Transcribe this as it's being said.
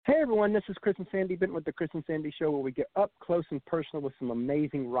Hey everyone, this is Chris and Sandy Benton with the Chris and Sandy Show, where we get up close and personal with some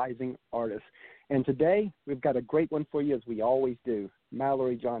amazing rising artists. And today we've got a great one for you, as we always do.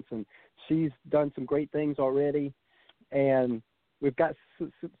 Mallory Johnson. She's done some great things already, and we've got a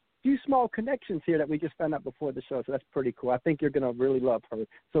few small connections here that we just found out before the show, so that's pretty cool. I think you're going to really love her.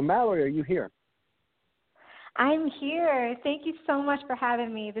 So Mallory, are you here? I'm here. Thank you so much for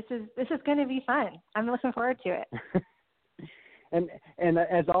having me. This is going to be fun. I'm looking forward to it. And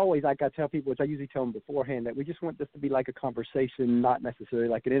as always, like I tell people, which I usually tell them beforehand, that we just want this to be like a conversation, not necessarily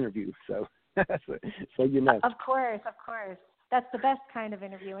like an interview. So, so you know. Of course. That's the best kind of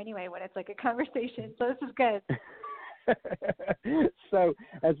interview anyway, when it's like a conversation. So this is good. So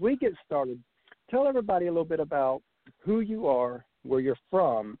as we get started, tell everybody a little bit about who you are, where you're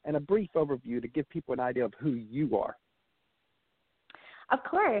from, and a brief overview to give people an idea of who you are. Of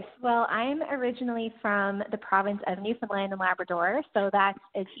course. Well, I'm originally from the province of Newfoundland and Labrador, so that's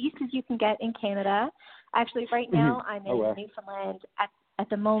as east as you can get in Canada. Actually, right now I'm in Newfoundland at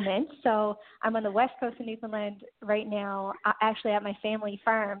the moment, so I'm on the west coast of Newfoundland right now, actually at my family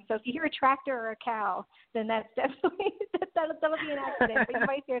farm. So if you hear a tractor or a cow, then that's definitely that'll be an accident, but you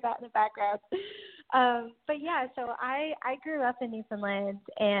might hear that in the background. But yeah, so I grew up in Newfoundland,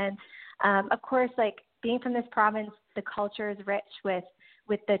 and of course, like being from this province, the culture is rich with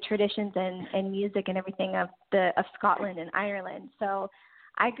the traditions and music and everything of Scotland and Ireland. So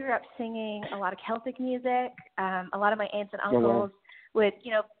I grew up singing a lot of Celtic music. A lot of my aunts and uncles would,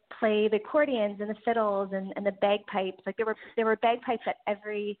 play the accordions and the fiddles and the bagpipes. Like there were bagpipes at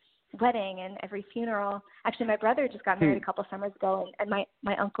every wedding and every funeral. Actually, my brother just got married a couple summers ago, and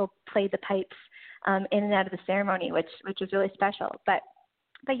my uncle played the pipes in and out of the ceremony, which was really special. But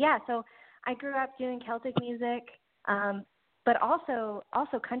yeah, so I grew up doing Celtic music, but also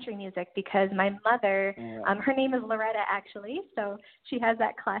country music, because my mother, her name is Loretta actually, so she has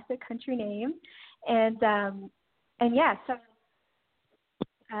that classic country name, so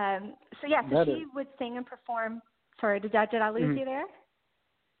she would sing and perform. Sorry, did I lose you there?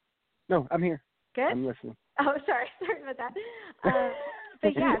 No, I'm here. Good. I'm listening. Oh, sorry about that.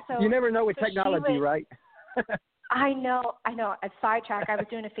 But yeah, so you never know with technology, right? I know. A sidetrack. I was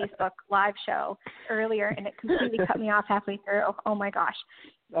doing a Facebook live show earlier, and it completely cut me off halfway through. Oh my gosh.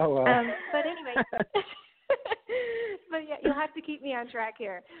 Oh, wow. But anyway, but yeah, you'll have to keep me on track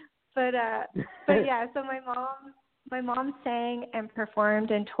here. But yeah, so my mom sang and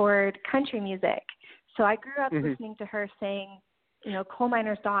performed and toured country music. So I grew up listening to her sing, Coal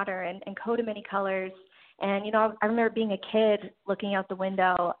Miner's Daughter and Coat of Many Colors. And, I remember being a kid looking out the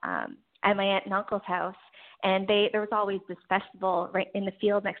window at my aunt and uncle's house, and there was always this festival right in the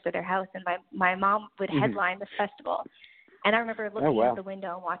field next to their house, and my mom would headline this festival. And I remember looking out the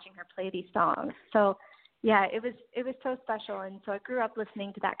window and watching her play these songs. So yeah, it was so special. And so I grew up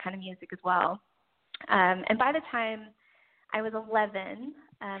listening to that kind of music as well. And by the time I was 11,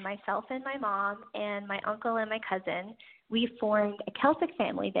 myself and my mom and my uncle and my cousin, we formed a Celtic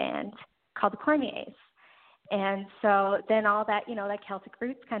family band called the Cormiers. And so then all that, that Celtic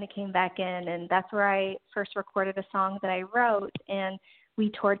roots kind of came back in, and that's where I first recorded a song that I wrote. And we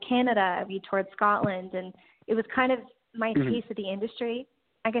toured Canada, we toured Scotland, and it was kind of my taste of the industry,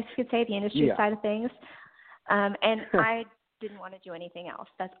 I guess you could say, the industry side of things. And I didn't want to do anything else.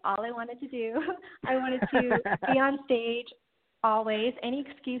 That's all I wanted to do. I wanted to be on stage always, any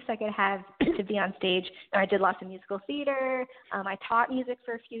excuse I could have to be on stage. I did lots of musical theater. I taught music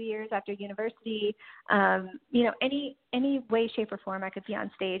for a few years after university. Any way, shape, or form I could be on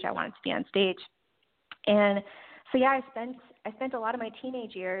stage, I wanted to be on stage. And so yeah, I spent a lot of my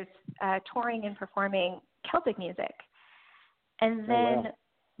teenage years touring and performing Celtic music. And then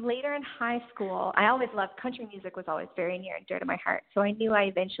later in high school, I always loved country music, was always very near and dear to my heart. So I knew I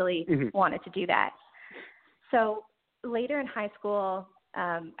eventually wanted to do that. So later in high school,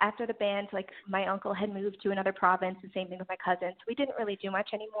 after the band, like my uncle had moved to another province, the same thing with my cousins. We didn't really do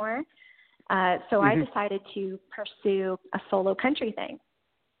much anymore. So I decided to pursue a solo country thing.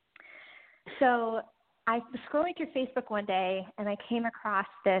 So I was scrolling through Facebook one day, and I came across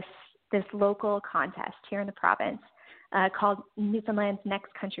this local contest here in the province called Newfoundland's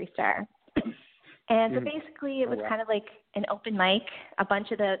Next Country Star. And so basically it was kind of like an open mic. A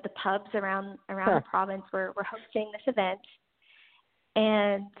bunch of the pubs around the province were hosting this event.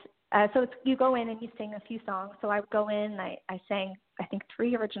 And so you go in and you sing a few songs. So I would go in and I sang, I think,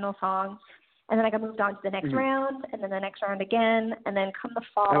 3 original songs. And then I got moved on to the next round, and then the next round again. And then come the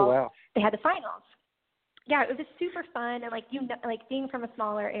fall, they had the finals. Yeah, it was just super fun, and like being from a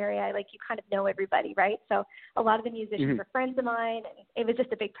smaller area, like you kind of know everybody, right? So a lot of the musicians were friends of mine, and it was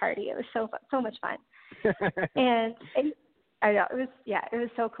just a big party. It was so much fun. and I know, it was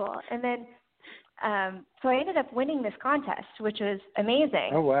so cool. And then, so I ended up winning this contest, which was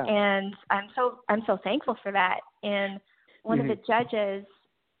amazing. Oh, wow. And I'm so thankful for that. And one of the judges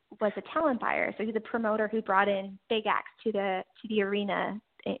was a talent buyer. So he's a promoter who brought in big acts to the arena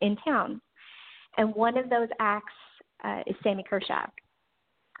in town. And one of those acts is Sammy Kershaw.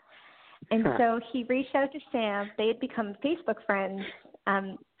 And so he reached out to Sam. They had become Facebook friends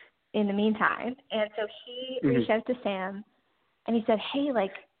in the meantime. And so he reached out to Sam, and he said, hey,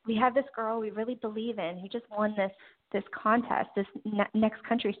 like, we have this girl we really believe in who just won this contest, this next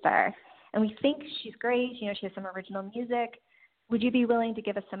country star. And we think she's great. You know, she has some original music. Would you be willing to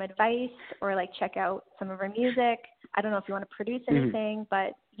give us some advice or, like, check out some of her music? I don't know if you want to produce anything,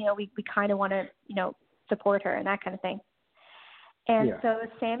 but, you know, we kind of want to, you know, support her and that kind of thing. And so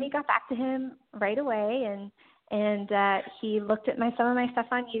Sammy got back to him right away, and he looked at some of my stuff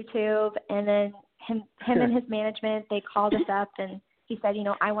on YouTube, and then him and his management, they called us up, and he said, you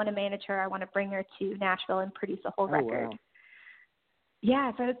know, I want to manage her. I want to bring her to Nashville and produce a whole record. Wow.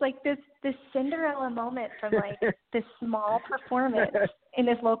 Yeah, so it's like this Cinderella moment from, like, this small performance in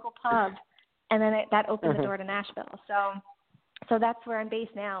this local pub, and then that opened the door to Nashville. So that's where I'm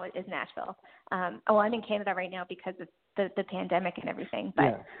based now, is Nashville. I'm in Canada right now because of the pandemic and everything,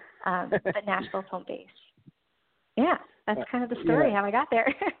 but but Nashville's home base. Yeah, that's kind of the story how I got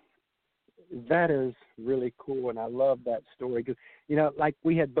there. That is really cool, and I love that story because, you know, like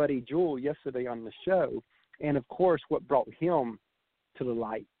we had Buddy Jewell yesterday on the show, and of course what brought him to the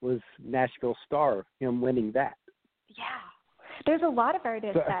light was Nashville Star, him winning that. Yeah. There's a lot of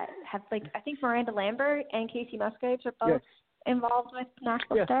artists that have, like, I think Miranda Lambert and Casey Musgraves are both involved with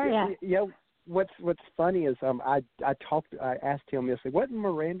Nashville Star. Yeah. What's funny is I asked him yesterday, wasn't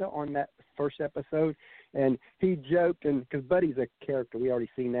Miranda on that first episode? And he joked, and because Buddy's a character, we already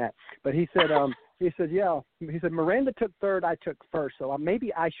seen that. But he said, he said Miranda took third, I took first, so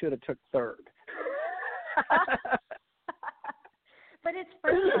maybe I should have took third. But it's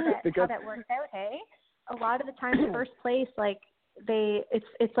funny how that works out, hey? A lot of the time, first place, like,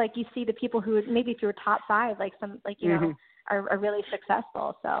 it's like you see the people who maybe through a top five, like some, like, you know, are really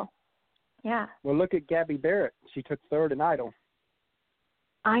successful. So, yeah. Well, look at Gabby Barrett. She took third in Idol.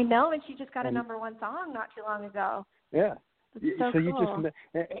 I know, and she just got a #1 song not too long ago. Yeah. So cool. You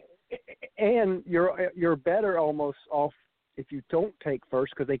just, and you're better almost off if you don't take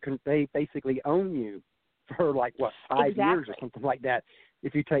first because they basically own you for like what 5 years or something like that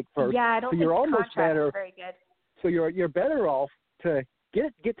if you take first. Yeah, I don't think you're almost better. Is very good. So you're better off to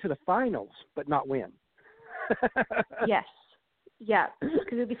get to the finals but not win. Yes. Yeah, because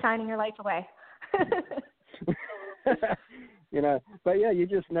you'll be signing your life away. You know, but yeah, you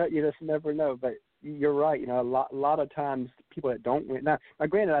just never know. But you're right. You know, a lot of times people that don't win. Now,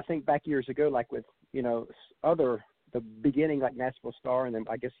 granted, I think back years ago, like with, you know, the beginning, like Nashville Star, and then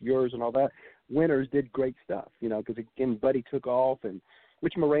I guess yours and all that, winners did great stuff. You know, because again, Buddy took off, and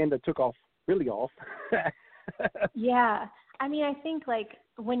which Miranda took off really off. Yeah, I mean, I think like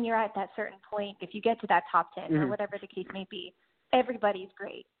when you're at that certain point, if you get to that top 10 or whatever the case may be, everybody's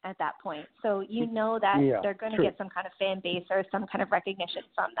great at that point. So you know that they're going to get some kind of fan base or some kind of recognition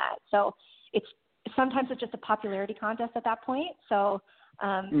from that. So sometimes it's just a popularity contest at that point. So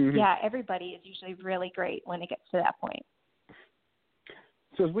yeah, everybody is usually really great when it gets to that point.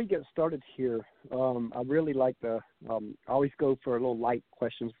 So as we get started here, I really like to always go for a little light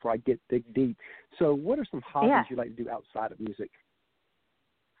questions before I dig deep. So what are some hobbies you like to do outside of music?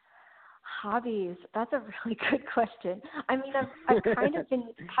 Hobbies? That's a really good question. I mean, I've kind of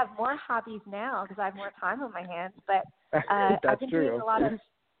have more hobbies now because I have more time on my hands. But I've been doing a lot of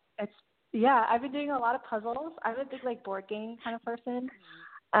I've been doing a lot of puzzles. I'm a big like board game kind of person.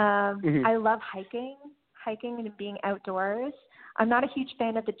 I love hiking and being outdoors. I'm not a huge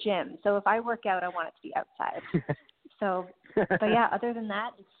fan of the gym, so if I work out, I want it to be outside. So, but yeah, other than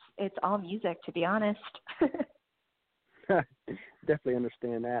that, it's all music, to be honest. Definitely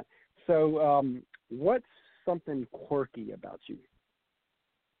understand that. So, what's something quirky about you?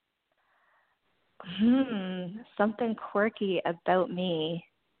 Something quirky about me.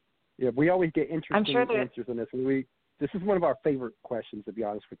 Yeah, we always get interesting answers on this. This is one of our favorite questions, to be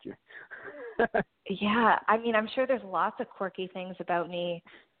honest with you. Yeah, I mean, I'm sure there's lots of quirky things about me.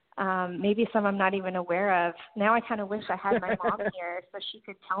 Maybe some I'm not even aware of. Now I kind of wish I had my mom here so she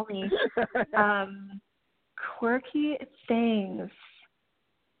could tell me. Quirky things.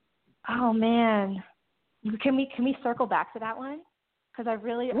 Oh man, can we circle back to that one? Because I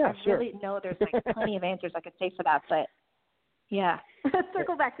really know there's like plenty of answers I could say for that, but yeah,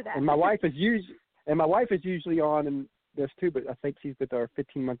 circle back to that. And my wife is usually on, and there's two, but I think she's with our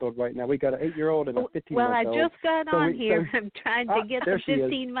 15-month-old right now. We got an 8-year-old and a 15-month-old. Well, I just got on here. So, I'm trying to get the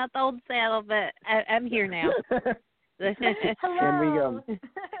 15-month-old settled, but I'm here now. Hello. And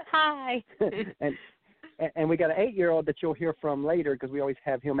Hi. and we got an 8-year-old that you'll hear from later because we always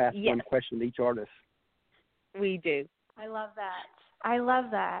have him ask one question to each artist. We do. I love that.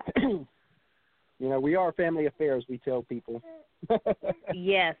 We are family affairs, we tell people.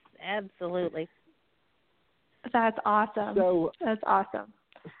 Yes, absolutely. That's awesome. That's awesome.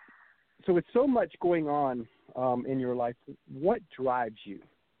 So with so much going on in your life, what drives you?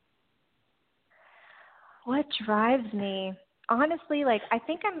 What drives me? Honestly, I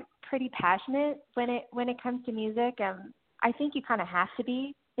think I'm pretty passionate when it comes to music. I think you kind of have to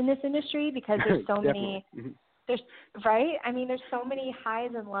be in this industry because there's so many. There's right. I mean, there's so many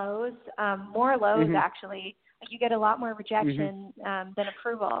highs and lows. More lows actually. You get a lot more rejection than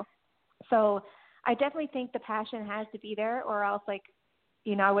approval. So I definitely think the passion has to be there, or else I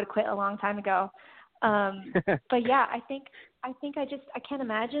would have quit a long time ago. But yeah, I think I can't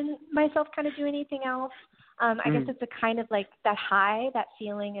imagine myself kind of doing anything else. I guess it's a kind of that high, that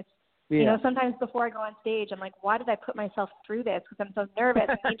feeling. It's sometimes before I go on stage, I'm like, why did I put myself through this? Because I'm so nervous.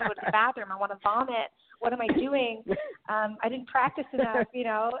 I need to go to the bathroom. I want to vomit. What am I doing? I didn't practice enough,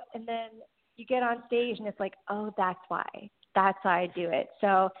 And then you get on stage and it's like, oh, that's why. That's why I do it.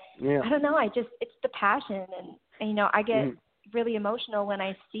 So I don't know. It's the passion, and I get really emotional when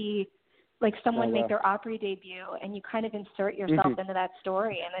I see someone make their Opry debut, and you kind of insert yourself into that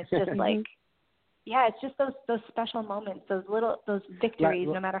story, and it's just it's just those special moments, those victories,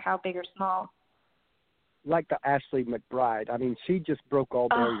 no matter how big or small. Like the Ashley McBride. I mean, she just broke all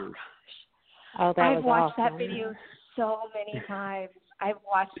barriers. Oh, that I've watched awesome. that video so many times. I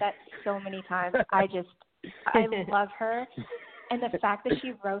love her. And the fact that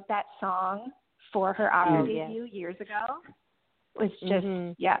she wrote that song for her Opry debut years ago was just,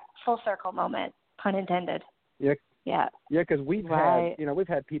 full circle moment, pun intended. Yeah. Yeah. Yeah, because we've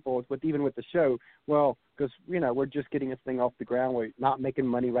had people with the show. Well, because we're just getting this thing off the ground. We're not making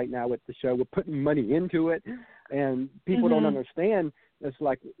money right now with the show. We're putting money into it, and people don't understand. It's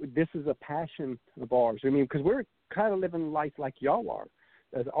like this is a passion of ours. I mean, because we're kind of living life like y'all are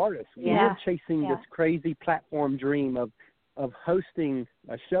as artists. Yeah. We're chasing this crazy platform dream of hosting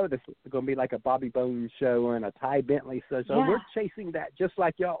a show that's going to be like a Bobby Bones show and a Ty Bentley show. So we're chasing that just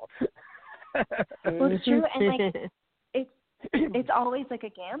like y'all. Well, it's true, and it's always a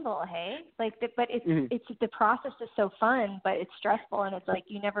gamble, hey? But it's the process is so fun, but it's stressful, and it's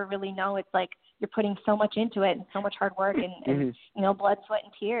you never really know. It's you're putting so much into it and so much hard work and blood, sweat,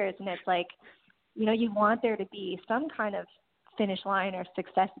 and tears, and it's you want there to be some kind of finish line or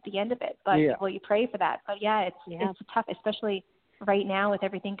success at the end of it, but you pray for that. But it's tough, especially right now with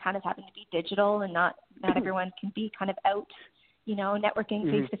everything kind of having to be digital, and not everyone can be kind of out,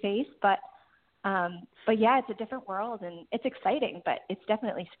 networking face to face, but it's a different world, and it's exciting, but it's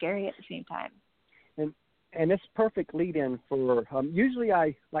definitely scary at the same time. And it's perfect lead-in for, usually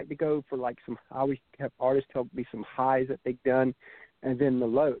I like to go for I always have artists tell me some highs that they've done, and then the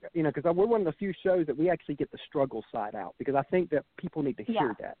low, because we're one of the few shows that we actually get the struggle side out, because I think that people need to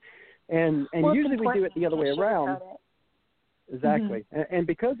hear that. And usually we do it the other way around. Exactly. And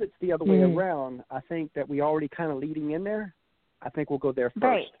because it's the other way around, I think that we already kind of leading in there. I think we'll go there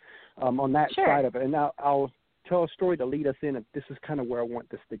first on that side of it. And now I'll tell a story to lead us in, and this is kind of where I want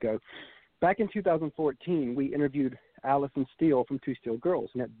this to go. Back in 2014, we interviewed Allison Steele from Two Steel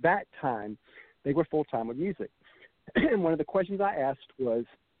Girls, and at that time, they were full-time with music. And one of the questions I asked was,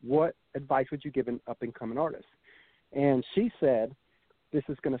 what advice would you give an up-and-coming artist? And she said, this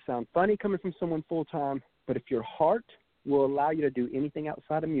is going to sound funny coming from someone full-time, but if your heart will allow you to do anything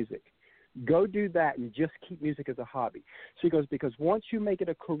outside of music, go do that and just keep music as a hobby. She goes, because once you make it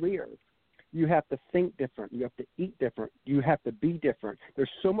a career, you have to think different. You have to eat different. You have to be different.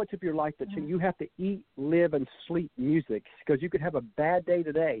 There's so much of your life that you have to eat, live, and sleep music, because you could have a bad day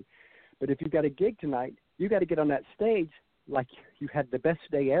today, but if you've got a gig tonight, you got to get on that stage like you had the best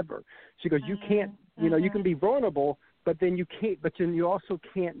day ever. She goes, you can't, you can be vulnerable, but then you can't, but then you also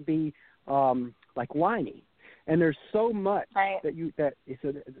can't be whiny. And there's so much that it's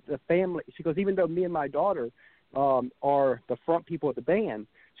the family. She goes, even though me and my daughter are the front people of the band,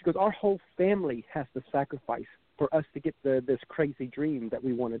 she goes, our whole family has to sacrifice for us to get this crazy dream that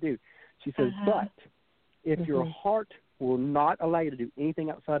we want to do. She says, but if your heart will not allow you to do anything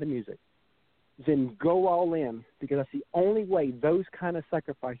outside of music, then go all in, because that's the only way those kind of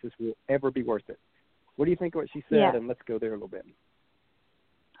sacrifices will ever be worth it. What do you think of what she said? Yeah. And let's go there a little bit.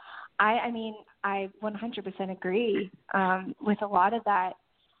 I mean, I 100% agree with a lot of that.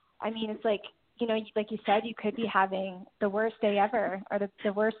 I mean, it's like you said, you could be having the worst day ever or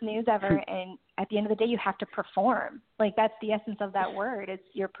the worst news ever. And at the end of the day, you have to perform. Like, that's the essence of that word. It's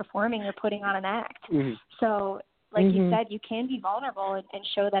you're performing, you're putting on an act. So like you said, you can be vulnerable and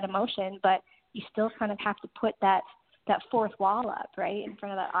show that emotion, but you still kind of have to put that fourth wall up, right, in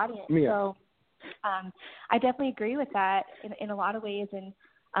front of that audience. So I definitely agree with that in a lot of ways. And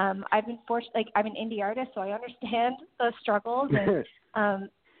I've been fortunate, like, I'm an indie artist, so I understand those struggles. And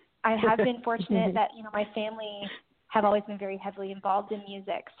I have been fortunate that, my family have always been very heavily involved in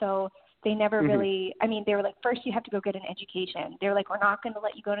music. So they never really, they were like, first you have to go get an education. They were like, we're not going to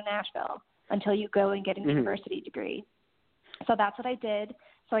let you go to Nashville until you go and get a university degree. So that's what I did.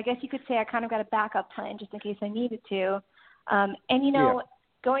 So I guess you could say I kind of got a backup plan just in case I needed to.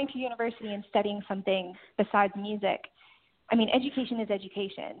 Going to university and studying something besides music, education is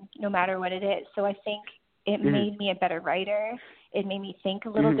education, no matter what it is. So I think it made me a better writer. It made me think a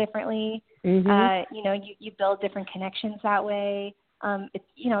little differently. You build different connections that way. It's,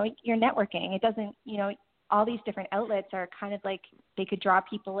 you're networking. It doesn't, all these different outlets are kind of like they could draw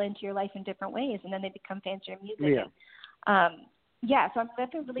people into your life in different ways, and then they become fans of your music. So I'm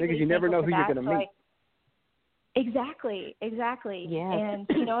definitely really because you never know who you're going to meet. Exactly. Yeah. And,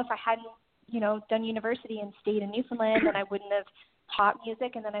 if I hadn't, done university and stayed in Newfoundland, then I wouldn't have taught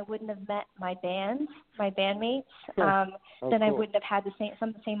music, and then I wouldn't have met my bandmates. Then I wouldn't have had some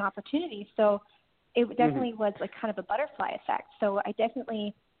of the same opportunities. So it definitely was like kind of a butterfly effect. So I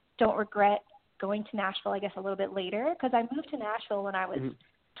definitely don't regret going to Nashville, I guess, a little bit later, because I moved to Nashville when I was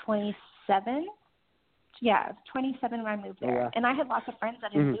 27. Yeah, I was 27 when I moved there. And I had lots of friends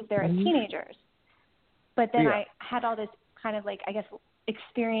that had moved there as teenagers. But then I had all this kind of like, I guess,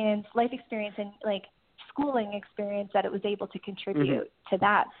 life experience and like schooling experience that it was able to contribute to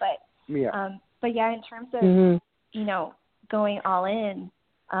that. But in terms of, going all in,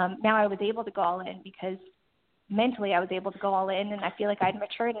 now I was able to go all in because mentally I was able to go all in, and I feel like I'd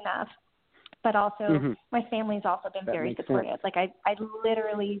matured enough. But also my family's also been very supportive. Like I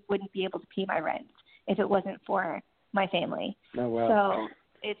literally wouldn't be able to pay my rent if it wasn't for my family. Oh, wow. So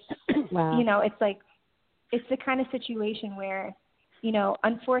it's, it's like, it's the kind of situation where,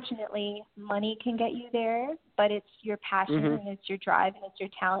 unfortunately money can get you there, but it's your passion and it's your drive and it's your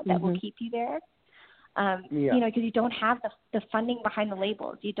talent that will keep you there. Because you don't have the funding behind the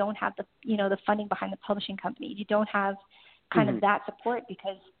labels. You don't have the funding behind the publishing company. You don't have kind of that support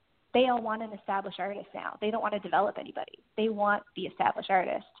because they all want an established artist now. They don't want to develop anybody. They want the established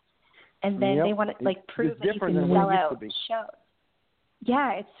artist. And then they want to like prove that you can sell out shows.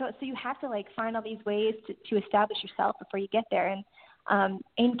 Yeah, it's so you have to like find all these ways to establish yourself before you get there. And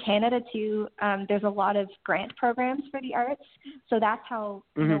in Canada too, there's a lot of grant programs for the arts. So that's how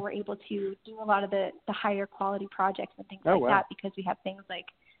we're able to do a lot of the higher quality projects and things that, because we have things like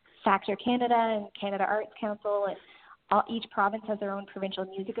Factor Canada and Canada Arts Council, and each province has their own provincial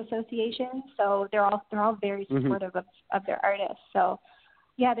music association. So they're all very supportive of their artists. So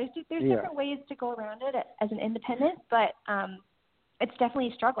yeah, there's different ways to go around it as an independent, but it's definitely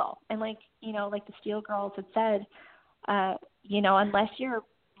a struggle. And like the Steel Girls had said, unless you're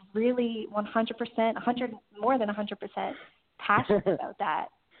really 100%, more than 100% passionate about that,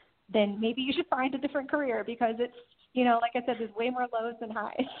 then maybe you should find a different career because it's, like I said, there's way more lows than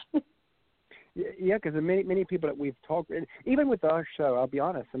highs. Yeah, because many people that we've talked, even with our show, I'll be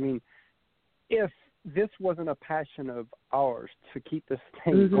honest, if this wasn't a passion of ours to keep this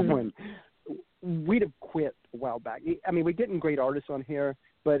thing going, we'd have quit a while back. We're getting great artists on here,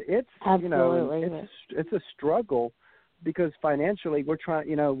 but it's it's a struggle because financially we're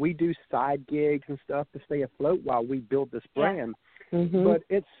trying. We do side gigs and stuff to stay afloat while we build this brand. But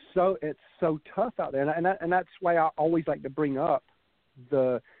it's so tough out there, and that's why I always like to bring up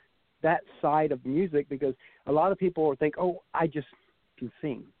that side of music, because a lot of people think, oh, I just can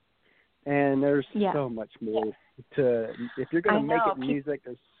sing, and there's so much more to. If you're going to make it music,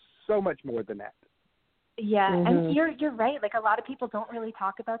 there's so much more than that. Yeah, and you're right. Like, a lot of people don't really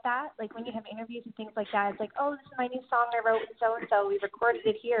talk about that. Like, when you have interviews and things like that, it's like, oh, this is my new song I wrote with so-and-so. We recorded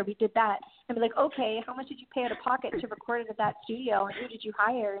it here. We did that. And be like, okay, how much did you pay out of pocket to record it at that studio? And who did you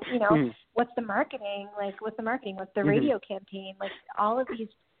hire? What's the marketing? Like, what's the radio campaign? Like, all of these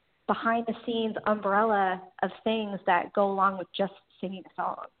behind-the-scenes umbrella of things that go along with just singing a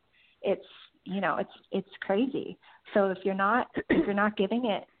song. It's, it's crazy. So if you're not giving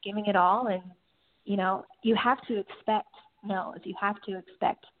it all, and you have to expect no's. You have to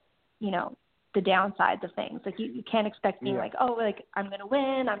expect, the downsides of things. Like, you can't expect being like, oh, like, I'm going to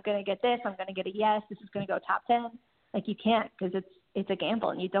win, I'm going to get this, I'm going to get a yes, this is going to go top 10. Like, you can't, because it's a gamble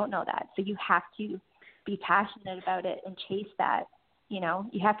and you don't know that. So you have to be passionate about it and chase that. You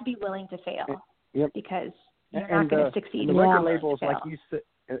have to be willing to fail. Yep. because you're not going to succeed. And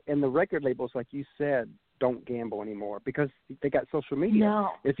the record labels, like you said, don't gamble anymore because they got social media. No.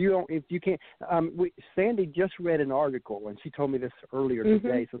 If you can't, Sandy just read an article, and she told me this earlier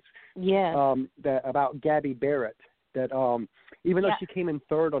today. So that about Gabby Barrett, that even though she came in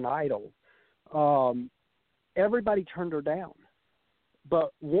third on Idol, everybody turned her down,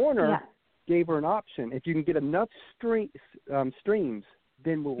 but Warner gave her an option. If you can get enough streams,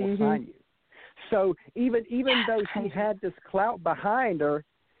 then we will sign you. So even though she had this clout behind her,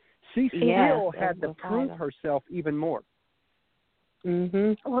 she still had to prove herself even more.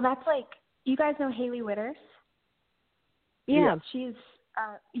 Well, that's like, you guys know Haley Witters? Yeah. She's,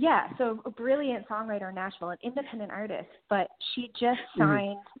 so a brilliant songwriter in Nashville, an independent artist, but she just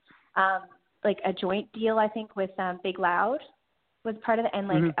signed like a joint deal, I think, with Big Loud, was part of it,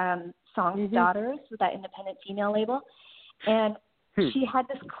 and Song's Daughters, with that independent female label. And she had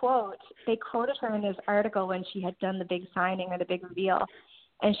this quote. They quoted her in this article when she had done the big signing or the big reveal.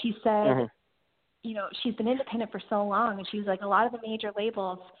 And she said, you know, she's been independent for so long. And she was like, a lot of the major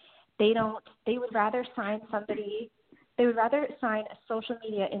labels, they would rather sign a social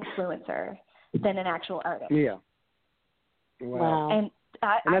media influencer than an actual artist. Yeah. Wow. And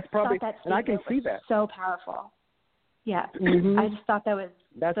that's probably, thought that and I can see was that. so powerful. Yeah. I just thought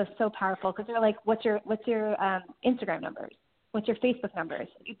that's just so powerful, because they're like, what's your Instagram numbers? What's your Facebook numbers?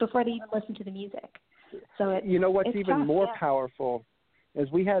 Before they even listen to the music. So you know what's even tough, more powerful is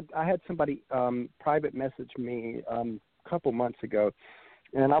I had somebody private message me a couple months ago,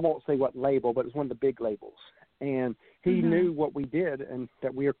 and I won't say what label, but it's one of the big labels, and he knew what we did and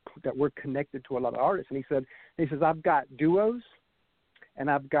that we're connected to a lot of artists, and he says I've got duos and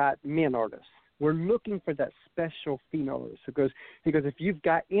I've got men artists. We're looking for that special female artist. Because if you've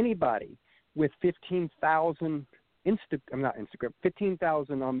got anybody with 15,000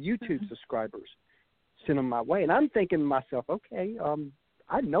 15,000 YouTube subscribers, send them my way. And I'm thinking to myself, okay,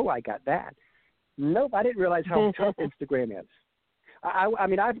 I know I got that. Nope, I didn't realize how tough Instagram is. I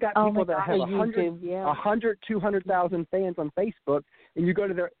mean, I've got people that have 100, 200,000 fans on Facebook, and you go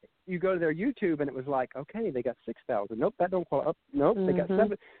to their YouTube, and it was like, okay, they got 6,000. Nope, that don't qualify. Nope, they got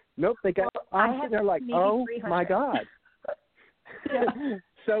 7. Nope, they got. I'm sitting there like, oh 300. my God.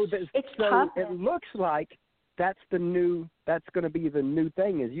 So tough. It looks like that's going to be the new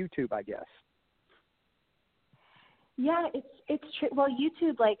thing is YouTube, I guess. Yeah, it's true. Well,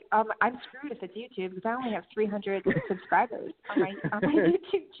 YouTube, like, I'm screwed if it's YouTube, because I only have 300 subscribers on my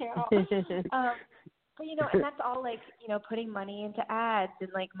YouTube channel. But, you know, and that's all, like, you know, putting money into ads and,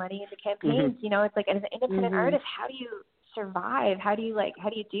 like, money into campaigns. You know, it's like, as an independent artist, how do you survive? How do you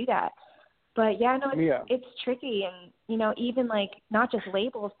do that? But, yeah, no, it's tricky. And, you know, even, like, not just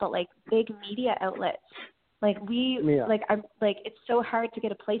labels, but, like, big media outlets. Like, it's so hard to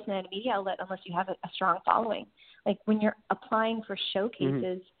get a placement at a media outlet unless you have a strong following. Like, when you're applying for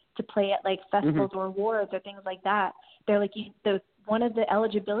showcases to play at, like, festivals or awards or things like that, they're like, one of the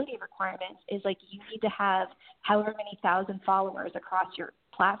eligibility requirements is, like, you need to have however many thousand followers across your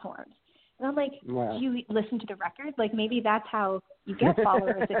platforms. And I'm like, do you listen to the record? Like, maybe that's how you get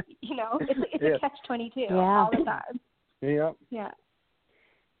followers. You know, it's a catch-22 all the time. Yeah. Yeah.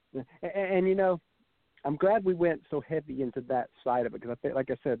 And, you know, I'm glad we went so heavy into that side of it, because I think,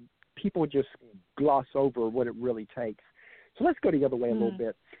 like I said, people just gloss over what it really takes. So let's go the other way a little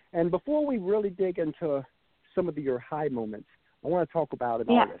bit. And before we really dig into some of your high moments, I want to talk about an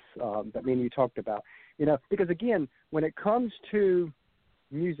artist that me and you talked about. You know, because again, when it comes to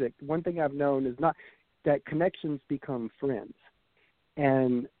music, one thing I've known is not that connections become friends.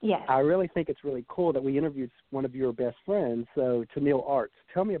 And I really think it's really cool that we interviewed one of your best friends, so Tenille Arts.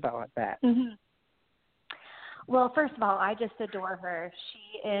 Tell me about that. Well, first of all, I just adore her.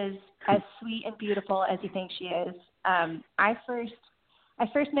 She is as sweet and beautiful as you think she is. I first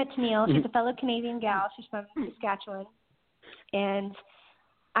met Tenille. She's a fellow Canadian gal. She's from Saskatchewan. And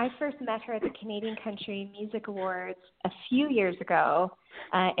I first met her at the Canadian Country Music Awards a few years ago,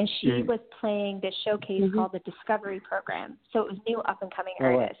 and she was playing this showcase called the Discovery Program. So it was new up-and-coming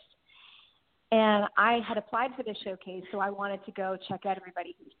artists. And I had applied for this showcase, so I wanted to go check out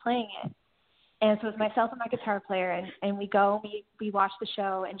everybody who was playing it. And so it was myself and my guitar player, and we go, we watched the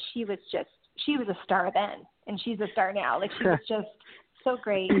show, and she was a star then, and she's a star now. Like, she was just so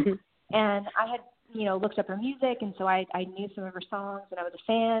great. And I had, you know, looked up her music, and so I knew some of her songs, and I was a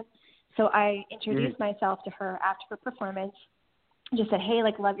fan. So I introduced myself to her after her performance, just said, hey,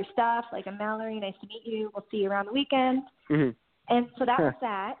 like, love your stuff. Like, I'm Mallory. Nice to meet you. We'll see you around the weekend. And so that was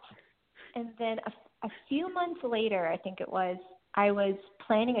that. And then a few months later, I think it was, I was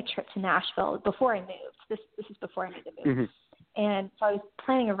planning a trip to Nashville before I moved. This is before I made the move. And so I was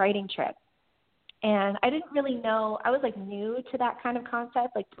planning a writing trip. And I didn't really know, I was like new to that kind of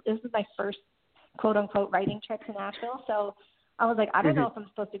concept. Like this was my first quote unquote writing trip to Nashville. So I was like, I don't know if I'm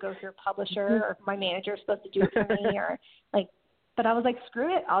supposed to go through a publisher or if my manager is supposed to do it for me or like, but I was like,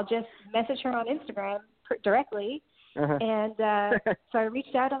 screw it. I'll just message her on Instagram directly. And so I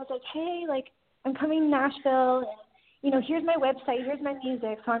reached out. I was like, hey, like I'm coming to Nashville and, you know, here's my website, here's my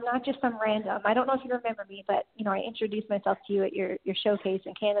music. So I'm not just some random. I don't know if you remember me, but, you know, I introduced myself to you at your showcase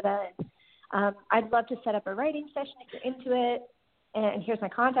in Canada. And I'd love to set up a writing session if you're into it. And here's my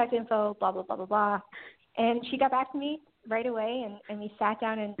contact info, blah, blah, blah, blah, blah. And she got back to me right away. And we sat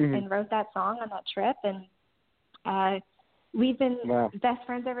down and wrote that song on that trip. And we've been best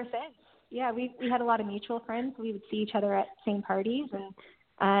friends ever since. Yeah, we had a lot of mutual friends. We would see each other at same parties.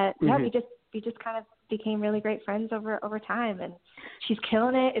 And, we just kind of became really great friends over time, and she's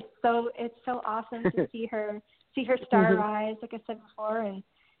killing it. It's so awesome to see her star rise, like I said before, and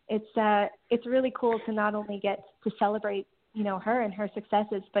it's really cool to not only get to celebrate, you know, her and her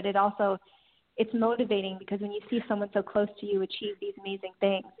successes, but it's motivating because when you see someone so close to you achieve these amazing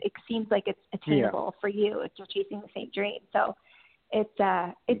things, it seems like it's attainable for you if you're chasing the same dream. So it's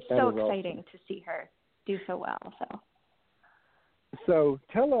so exciting to see her do so well. So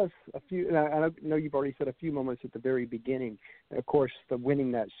tell us a few, and I know you've already said a few moments at the very beginning. Of course, the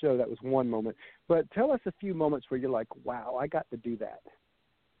winning that show, that was one moment. But tell us a few moments where you're like, wow, I got to do that.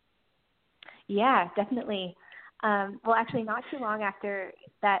 Yeah, definitely. Well, actually, not too long after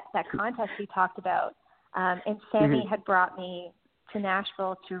that contest we talked about, and Sammy had brought me to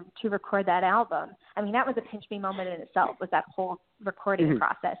Nashville to record that album. I mean, that was a pinch me moment in itself, was that whole recording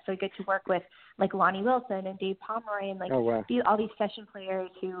process. So you get to work with like Lonnie Wilson and Dave Pomeroy and like all these session players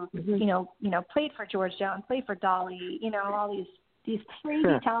who you know played for George Jones, played for Dolly, you know, all these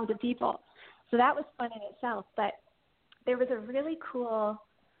crazy talented people. So that was fun in itself. But there was a really cool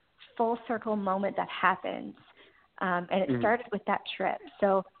full circle moment that happened, and it started with that trip.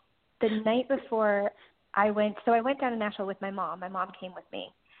 So the night before I went down to Nashville with my mom. My mom came with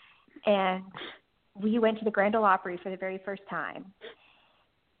me, and we went to the Grand Ole Opry for the very first time.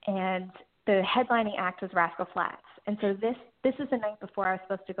 And the headlining act was Rascal Flatts. And so this is the night before I was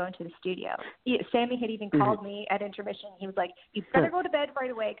supposed to go into the studio. Sammy had even called me at intermission. He was like, "You better go to bed right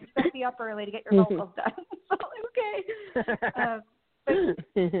away because you better be up early to get your vocals done." So okay.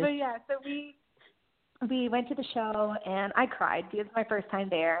 But yeah, so we went to the show, and I cried because it was my first time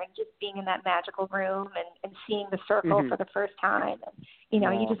there, and just being in that magical room and seeing the circle for the first time. And, you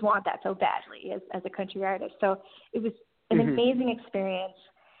know, you just want that so badly as a country artist. So it was an amazing experience.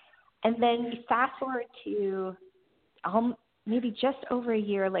 And then you fast forward to maybe just over a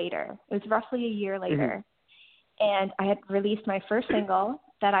year later. It was roughly a year later. And I had released my first single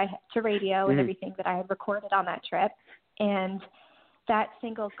to radio and everything that I had recorded on that trip. And that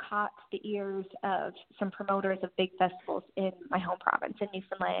single caught the ears of some promoters of big festivals in my home province in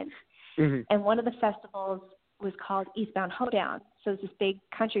Newfoundland. And one of the festivals was called Eastbound Hoedown. So it was this big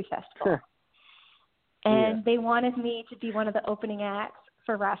country festival. And they wanted me to be one of the opening acts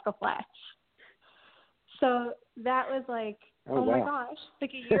for Rascal Flatts. So that was like, oh my gosh,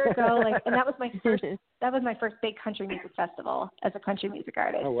 like a year ago. Like, and that was my first big country music festival as a country music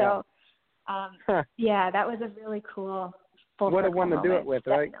artist. So that was a really cool what a one to do it with,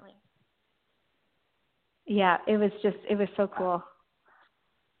 definitely. Right? Yeah, it was so cool.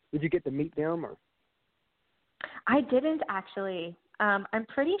 Did you get to meet them, or? I didn't actually. I'm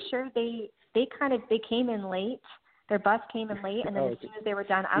pretty sure they came in late. Their bus came in late, and then as soon as they were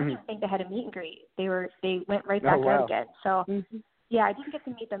done, I don't even think they had a meet and greet. They went right back out again. So yeah, I didn't get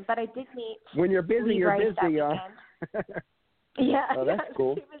to meet them, but I did meet. When you're busy, you're busy. Yeah. Oh, that's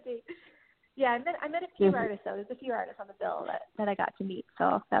cool. Busy. Yeah, and then I met a few artists, though. There's a few artists on the bill that I got to meet,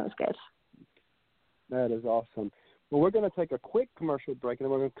 so that was good. That is awesome. Well, we're going to take a quick commercial break, and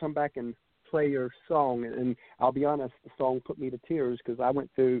then we're going to come back and play your song. And I'll be honest, the song put me to tears because I went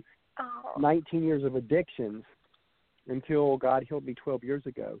through 19 years of addictions until God healed me 12 years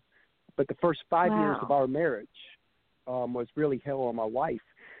ago. But the first 5 years of our marriage was really hell on my wife.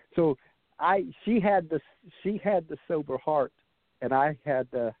 So she had the sober heart, and I had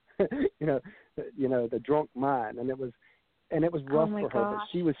the the drunk mind, and it was rough for her.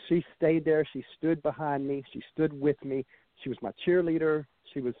 But she stayed there. She stood behind me. She stood with me. She was my cheerleader.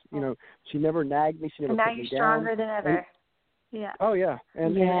 She was, she never nagged me. She never put me down. And now you're stronger than ever. Yeah. Oh yeah.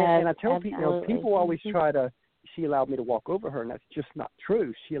 And I tell people, people always try to. She allowed me to walk over her, and that's just not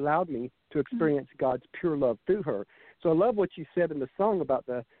true. She allowed me to experience God's pure love through her. So I love what you said in the song about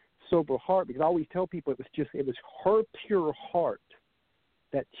the sober heart, because I always tell people it was her pure heart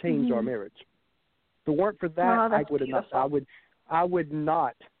that changed our marriage. If it weren't for that, I would have not. I would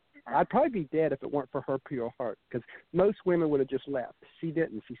not I'd probably be dead if it weren't for her pure heart, because most women would have just left. She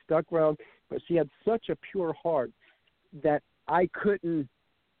didn't. She stuck around, but she had such a pure heart that I couldn't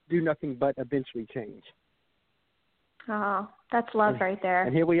do nothing but eventually change. Oh, that's love right there.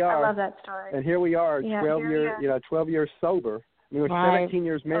 And here we are. I love that story. And here we are, yeah, 12 years sober. I mean, we're right. 17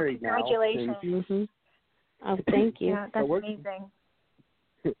 years married now. Congratulations. Mm-hmm. Oh, thank you. Yeah, that's amazing.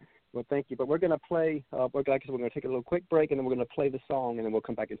 Well, thank you. But we're going to play, we're going to take a little quick break, and then we're going to play the song, and then we'll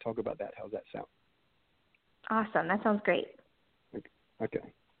come back and talk about that. How's that sound? Awesome. That sounds great. Okay.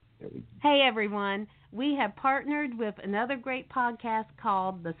 Hey, everyone. We have partnered with another great podcast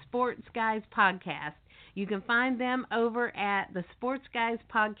called the Sports Guys Podcast. You can find them over at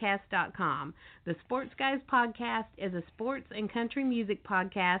thesportsguyspodcast.com. The Sports Guys Podcast is a sports and country music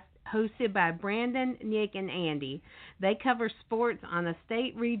podcast hosted by Brandon, Nick, and Andy. They cover sports on a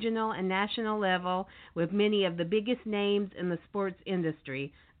state, regional, and national level with many of the biggest names in the sports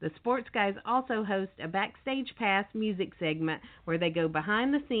industry. The Sports Guys also host a Backstage Pass music segment where they go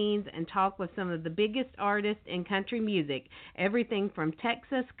behind the scenes and talk with some of the biggest artists in country music, everything from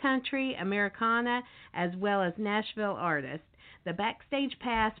Texas country, Americana, as well as Nashville artists. The Backstage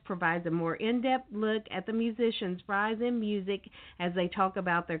Pass provides a more in-depth look at the musicians' rise in music as they talk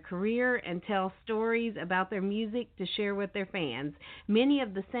about their career and tell stories about their music to share with their fans. Many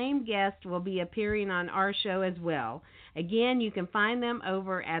of the same guests will be appearing on our show as well. Again, you can find them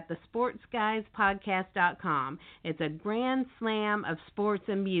over at thesportsguyspodcast.com. It's a grand slam of sports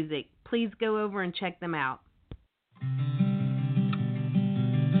and music. Please go over and check them out.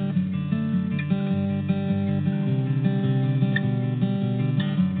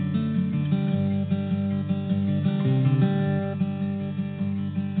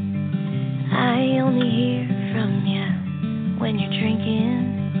 I only hear from you when you're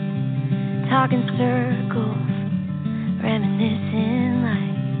drinking, talking circles, reminiscing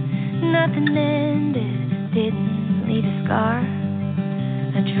like nothing ended, didn't leave a scar.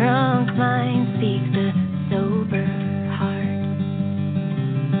 A drunk mind speaks a sober heart.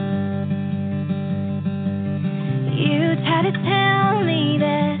 You try to tell me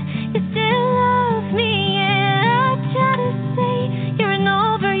that you still love me, and I try to say you're an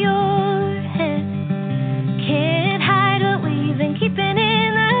over your head. Can't hide what we've been keeping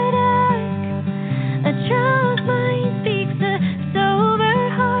in the dark. A drunk mind speaks a sober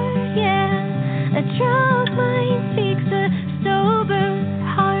heart, yeah. A drunk mind speaks a sober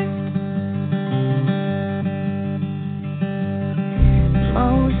heart.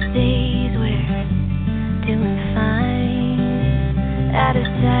 Most days we're doing fine, out of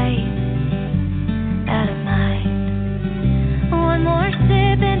sight, out of mind. One more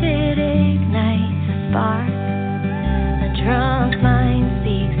sip and it ignites a spark. A drunk mind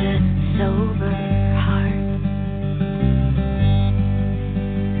speaks a sober heart.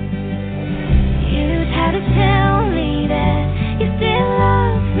 You try to tell me that you still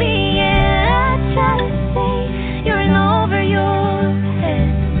love me, and I try to say you're in over your head.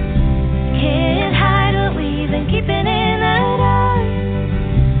 Can't hide what we've been keeping in the dark.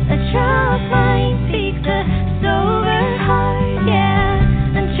 A drunk mind speaks a sober heart,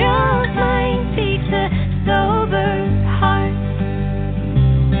 yeah. A drunk mind speaks a sober heart.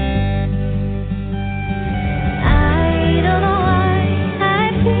 I don't know why I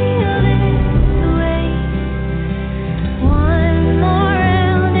feel this way. One more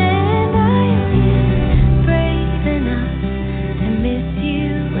round and I'll get brave enough to miss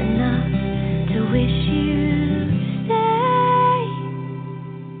you enough to wish you'd stay.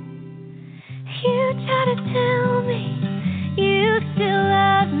 You try to tell me you still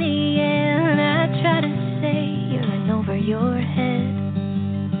love me, and I try to say you're in over your head.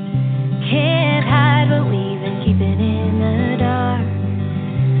 Can't hide what we've been keeping in the dark.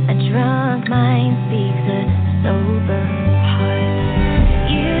 A drunk mind speaks a sober heart.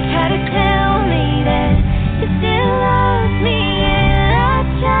 You try to tell me that you still love me, and I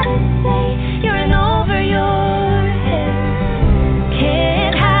try to say you're in over your head.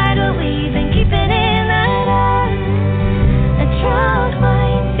 Can't hide what we've been keeping in the dark. A drunk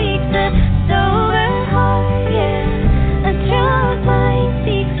mind speaks a sober heart, yeah. A drunk mind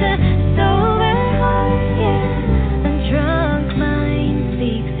speaks a sober heart, yeah. A drunk mind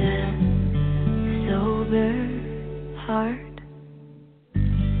speaks a sober heart.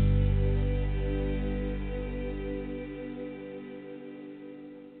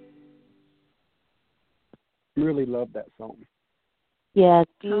 Really love that song. Yes,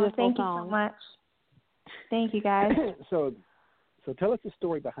 Oh, beautiful thank you song. so much. Thank you, guys. So tell us the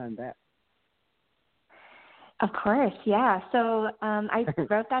story behind that. Of course, yeah. So I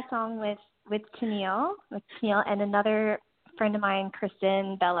wrote that song with Tenille and another friend of mine,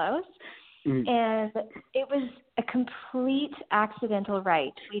 Kristen Bellows. And it was a complete accidental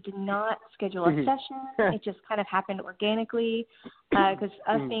write. We did not schedule a session. It just kind of happened organically because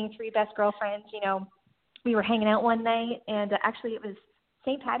us being three best girlfriends, you know, we were hanging out one night, and actually it was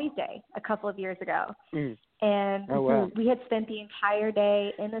St. Patty's Day a couple of years ago. And we had spent the entire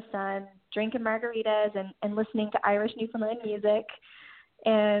day in the sun drinking margaritas and listening to Irish Newfoundland music.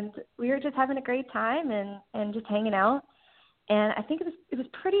 And we were just having a great time and just hanging out. And I think it was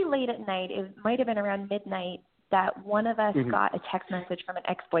pretty late at night. It might have been around midnight that one of us got a text message from an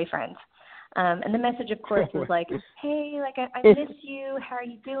ex-boyfriend. And the message, of course, was like, hey, like, I miss you. How are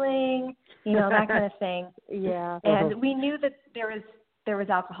you doing? You know, that kind of thing. Yeah. And we knew that there was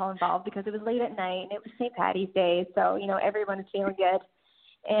alcohol involved because it was late at night and it was St. Patty's Day. So, you know, everyone was feeling good.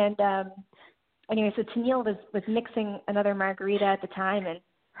 And anyway, so Tenille was mixing another margarita at the time, and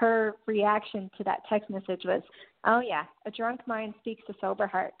her reaction to that text message was, oh, yeah, a drunk mind speaks to sober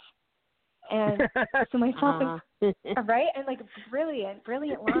heart. And so myself and, right? And like brilliant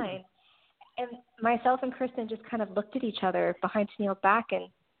line. And myself and Kristen just kind of looked at each other behind Tenille's back, and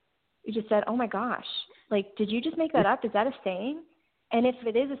we just said, oh my gosh, like, did you just make that up? Is that a saying? And if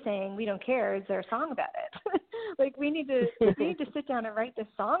it is a saying, we don't care. Is there a song about it? Like, we need to sit down and write this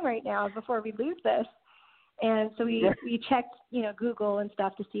song right now before we lose this. And so we checked, you know, Google and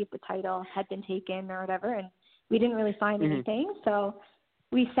stuff to see if the title had been taken or whatever, and we didn't really find anything. So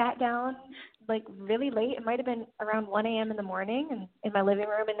we sat down like really late. It might have been around 1 a.m. in the morning, and in my living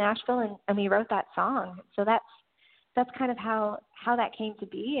room in Nashville, and we wrote that song. So that's kind of how that came to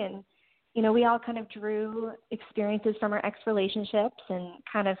be. And, you know, we all kind of drew experiences from our ex-relationships and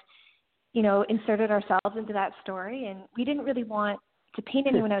kind of, you know, inserted ourselves into that story. And we didn't really want to paint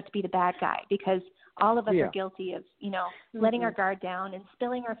anyone out to be the bad guy, because all of us are guilty of, you know, letting our guard down and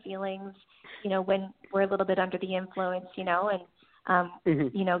spilling our feelings, you know, when we're a little bit under the influence, you know, and,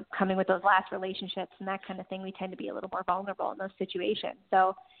 you know, coming with those last relationships and that kind of thing, we tend to be a little more vulnerable in those situations.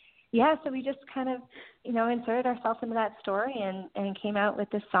 So, yeah, so we just kind of, you know, inserted ourselves into that story and came out with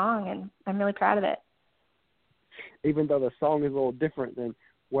this song, and I'm really proud of it. Even though the song is a little different than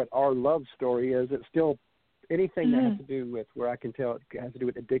what our love story is, it's still anything that has to do with, where I can tell it has to do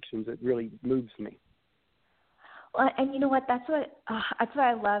with addictions, it really moves me. Well, and you know what? That's what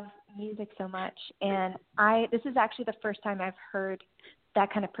I love music so much. And this is actually the first time I've heard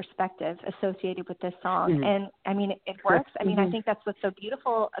that kind of perspective associated with this song. And I mean, it works. I mean, I think that's what's so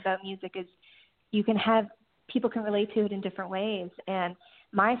beautiful about music is people can relate to it in different ways. And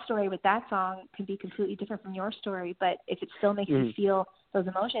my story with that song can be completely different from your story, but if it still makes you feel those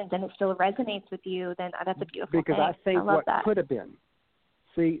emotions and it still resonates with you, then that's a beautiful thing. Because I think what could have been.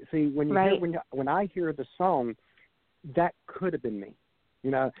 See, when you hear, when I hear the song, that could have been me.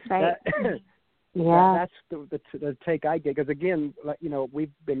 You know, that's the take I get. Because again, you know,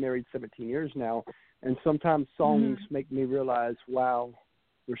 we've been married 17 years now, and sometimes songs make me realize, wow,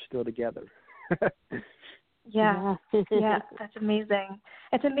 we're still together. Yeah, that's amazing.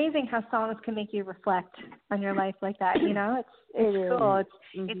 It's amazing how songs can make you reflect on your life like that. You know, it's cool.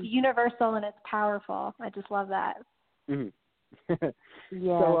 It's universal and it's powerful. I just love that. So,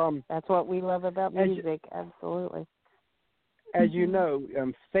 that's what we love about music. Absolutely. As you know,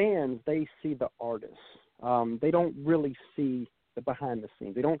 fans, they see the artists. They don't really see the behind the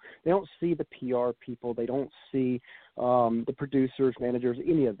scenes. They don't see the PR people. They don't see the producers, managers,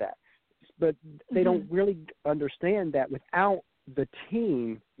 any of that. But they don't really understand that without the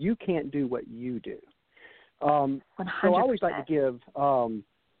team, you can't do what you do. So I always like to give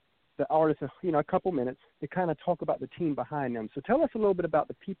the artists, a couple minutes to kind of talk about the team behind them. So tell us a little bit about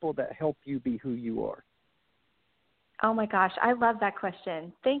the people that help you be who you are. Oh my gosh, I love that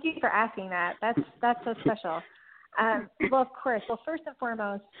question. Thank you for asking that. That's so special. Well, of course. Well, first and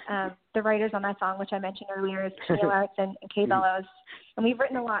foremost, the writers on that song, which I mentioned earlier, is Tenille Arts and Kay Bellows, and we've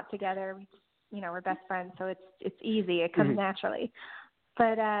written a lot together. We're best friends, so it's easy. It comes naturally.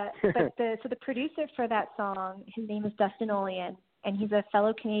 But the producer for that song, his name is Dustin Olian, and he's a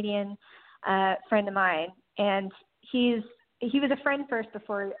fellow Canadian friend of mine, and he was a friend first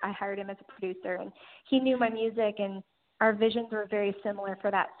before I hired him as a producer, and he knew my music, and our visions were very similar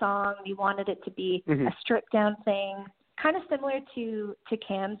for that song. We wanted it to be a stripped down thing, kind of similar to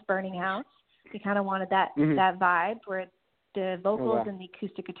Cam's Burning House. We kind of wanted that vibe where the vocals and the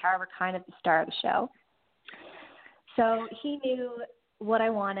acoustic guitar were kind of the star of the show. So he knew what I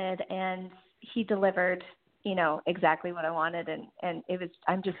wanted, and he delivered, exactly what I wanted, and it was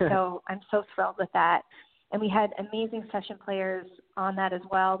I'm so thrilled with that. And we had amazing session players on that as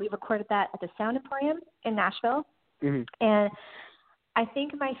well. We recorded that at the Sound Emporium in Nashville. And I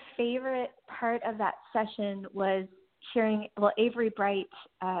think my favorite part of that session was Avery Bright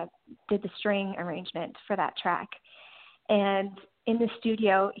did the string arrangement for that track. And in the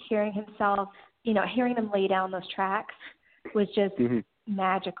studio, hearing them lay down those tracks was just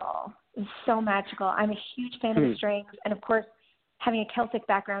magical. It was so magical. I'm a huge fan of the strings. And, of course, having a Celtic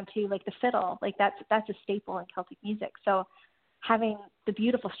background, too, like the fiddle, like that's a staple in Celtic music. So having the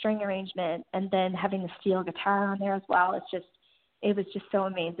beautiful string arrangement and then having the steel guitar on there as well, it was just so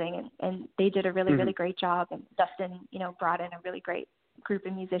amazing. And they did a really, really great job. And Dustin, brought in a really great group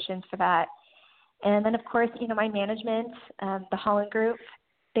of musicians for that. And then, of course, my management, the Holland Group,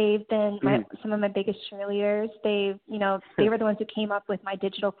 they've been some of my biggest cheerleaders. They were the ones who came up with my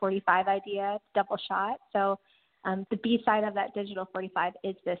Digital 45 idea, Double Shot. So the B side of that Digital 45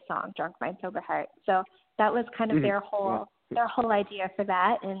 is this song, Drunk Mind, Sober Heart. So that was kind of their whole idea for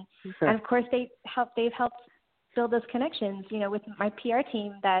that. And of course, they've helped build those connections, with my PR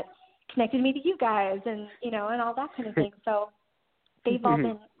team that connected me to you guys and, and all that kind of thing. So they've all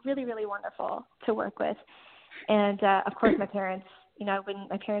been really, really wonderful to work with. And, of course, my parents,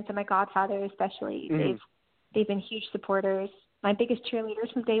 my parents and my godfather especially, they've been huge supporters, my biggest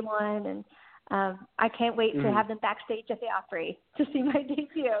cheerleaders from day one. And I can't wait to have them backstage at the Opry to see my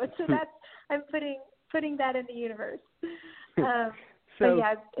debut. So I'm putting that in the universe.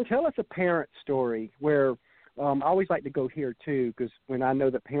 Tell us a parent story where I always like to go here too, because when I know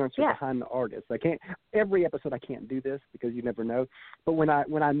that parents are behind the artist, every episode I can't do this because you never know. But when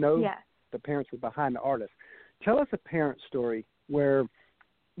I know the parents were behind the artist, tell us a parent story where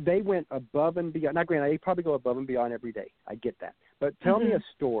they went above and beyond. Now, granted, they probably go above and beyond every day. I get that. But tell me a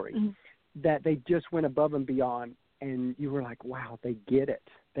story that they just went above and beyond, and you were like, wow, they get it.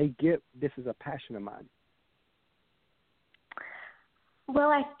 They get this is a passion of mine. Well,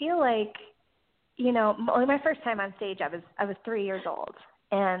 I feel like, my first time on stage, I was 3 years old,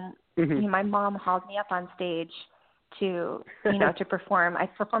 and my mom hauled me up on stage to perform. I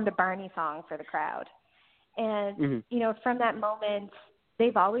performed a Barney song for the crowd, and from that moment,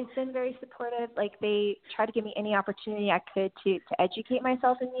 they've always been very supportive. Like, they tried to give me any opportunity I could to educate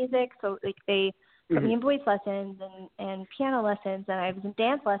myself in music. So like they put me in voice lessons and piano lessons, and I was in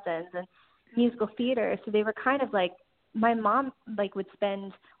dance lessons and musical theater. So they were kind of like, my mom would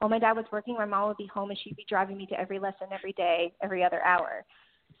spend, while my dad was working, my mom would be home and she'd be driving me to every lesson every day, every other hour.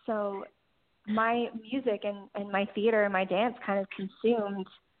 So my music and my theater and my dance kind of consumed,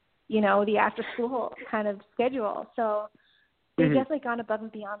 the after school kind of schedule. So they've definitely gone above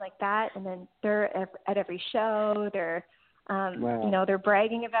and beyond like that. And then they're at every show. They're, they're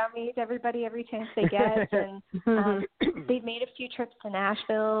bragging about me to everybody every chance they get. And they've made a few trips to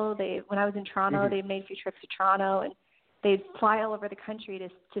Nashville. When I was in Toronto, they made a few trips to Toronto, and they'd fly all over the country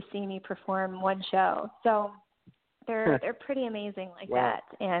to see me perform one show. So they're pretty amazing like that.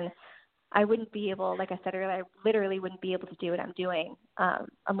 And I wouldn't be able, like I said earlier, I literally wouldn't be able to do what I'm doing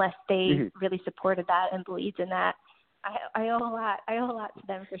unless they really supported that and believed in that. I owe a lot to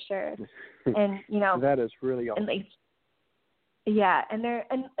them for sure. And that is really awesome. And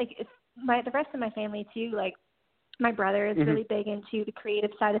the rest of my family too. Like, my brother is really big into the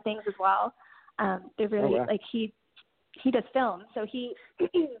creative side of things as well. They're really he does film, so he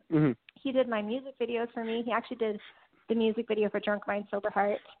did my music videos for me. He actually did the music video for Drunk Mind, Sober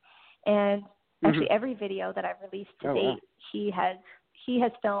Heart, and actually every video that I've released to date, he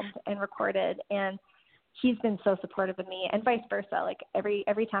has filmed and recorded, and he's been so supportive of me, and vice versa. Like,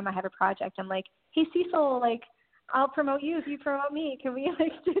 every time I have a project, I'm like, hey, Cecil, like, I'll promote you if you promote me. Can we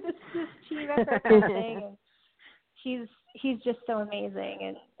do this team effort kind of thing? And he's just so amazing,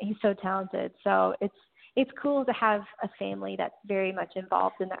 and he's so talented. So it's cool to have a family that's very much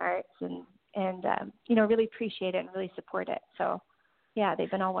involved in the arts and really appreciate it and really support it. So yeah, they've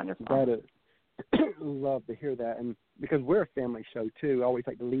been all wonderful. That is, love to hear that. And because we're a family show too, I always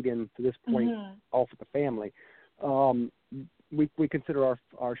like to lead in to this point off with the family. We consider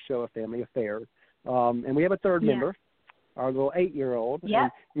our show a family affair. And we have a third member, our little 8-year-old. Yeah.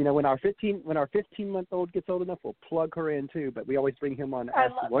 And, when our 15-month-old gets old enough, we'll plug her in too. But we always bring him on to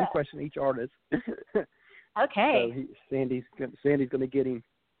ask one question each artist. Okay. So Sandy's going to get him.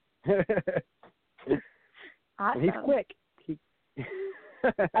 Awesome. And he's quick.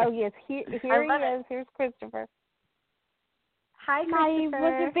 Oh yes, here he is. Here's Christopher. Hi, Christopher.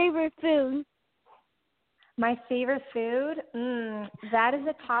 What's your favorite food? My favorite food? That is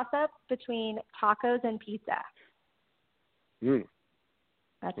a toss-up between tacos and pizza.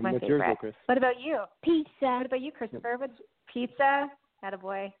 That's my favorite. Yours, Chris? What about you? Pizza. What about you, Christopher? What's pizza?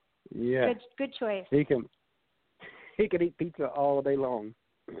 Attaboy. Yeah. Good choice. He can eat pizza all day long.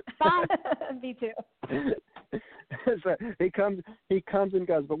 Bye. Me too. So he comes and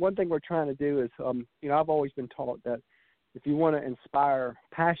goes. But one thing we're trying to do is, I've always been taught that if you want to inspire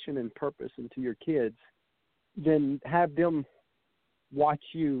passion and purpose into your kids, then have them watch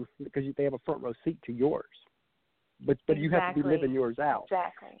you because they have a front row seat to yours. But you have to be living yours out.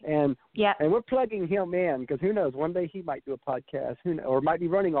 Exactly. And we're plugging him in because who knows, one day he might do a podcast, or might be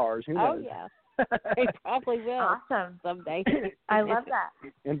running ours. Who knows? Oh yeah, he probably will. Awesome. Someday. I love that.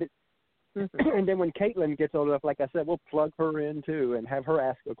 And then when Caitlin gets old enough, like I said, we'll plug her in too and have her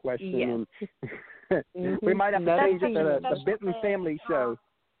ask a question. Yes. And we might have to change it to the Benton Family Show.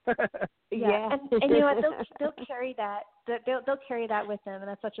 Yeah. And you know what? They'll carry that. They'll carry that with them, and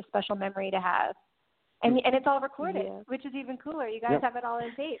that's such a special memory to have. And it's all recorded, which is even cooler. You guys have it all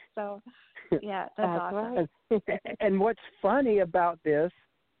in tape. So, yeah, that's awesome. Right. And what's funny about this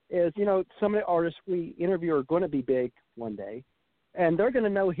is, some of the artists we interview are going to be big one day, and they're going to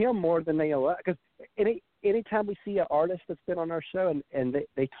know him more than they know us. Because anytime we see an artist that's been on our show and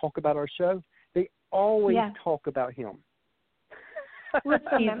they talk about our show, they always talk about him. Well, it's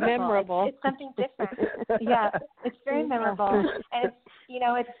so He's memorable. It's something different. Yeah, it's very memorable. And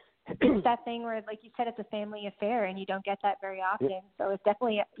it's that thing where, like you said, it's a family affair, and you don't get that very often. So it's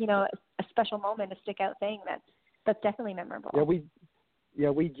definitely, a special moment, a stick-out thing that's definitely memorable.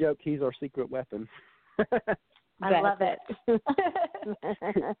 We joke he's our secret weapon. I love it.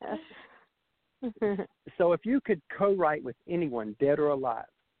 So if you could co-write with anyone, dead or alive,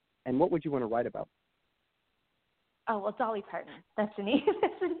 and what would you want to write about? Oh, well, Dolly Parton. That's an easy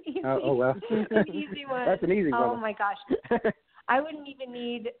easy one. That's an easy one. Oh, my gosh. I wouldn't even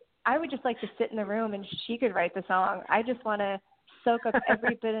need – I would just like to sit in the room and she could write the song. I just want to soak up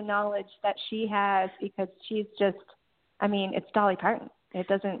every bit of knowledge that she has because she's just – it's Dolly Parton. It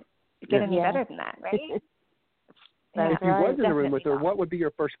doesn't get any better than that, right? If you was in the room with her, what would be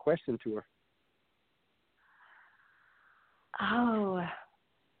your first question to her? Oh.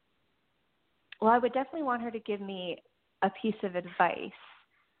 Well, I would definitely want her to give me a piece of advice.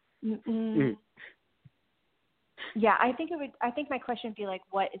 Yeah, I think my question would be like,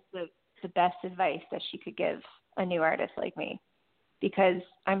 what is the best advice that she could give a new artist like me? Because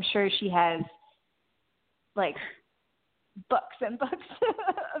I'm sure she has like books and books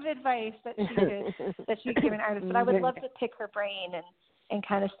of advice that she could give an artist. But I would love to pick her brain and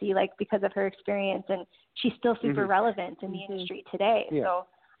kind of see, like, because of her experience, and she's still super relevant in the industry today. Yeah. So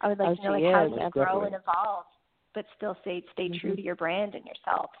I would like to know, like, how do you grow and evolve, but still stay true to your brand and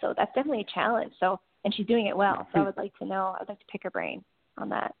yourself. So that's definitely a challenge. So, and she's doing it well. So I would like to know. I'd like to pick her brain on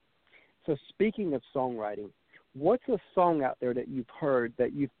that. So speaking of songwriting, what's a song out there that you've heard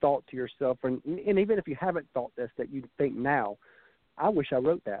that you've thought to yourself, and even if you haven't thought this, that you think now, I wish I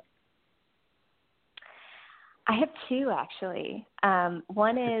wrote that? I have two, actually.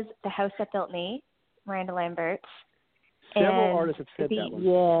 One is The House That Built Me, Miranda Lambert's. Several artists have said that one.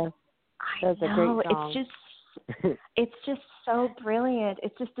 Yeah, that's a great song. It's just so brilliant.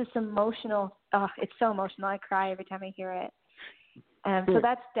 It's just this emotional. Oh, it's so emotional. I cry every time I hear it. So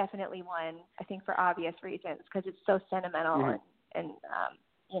that's definitely one, I think, for obvious reasons, because it's so sentimental and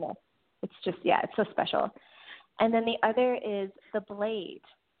it's just, it's so special. And then the other is The Blade.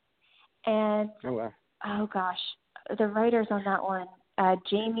 And, oh gosh, the writers on that one,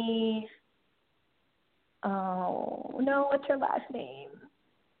 Jamie, what's her last name?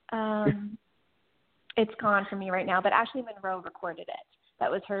 It's gone from me right now, but Ashley Monroe recorded it.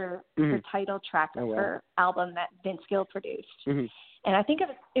 That was her title track of her album that Vince Gill produced. And I think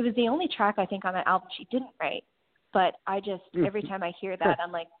it was the only track, I think, on that album she didn't write. But I just, every time I hear that,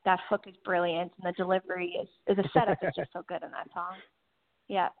 I'm like, that hook is brilliant, and the delivery is the setup is just so good in that song.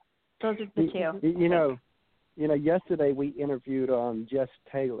 Yeah, those are the two. You know, yesterday we interviewed Jess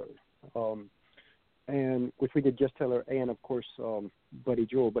Taylor, and which we did Jess Taylor and, of course, Buddy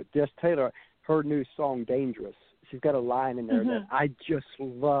Jewell. But Jess Taylor, her new song, Dangerous, she's got a line in there that I just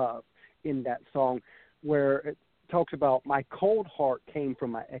love in that song where it talks about my cold heart came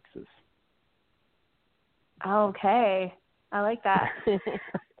from my exes. Okay. I like that.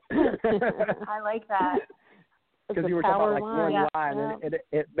 I like that. Because you were talking about like one line, and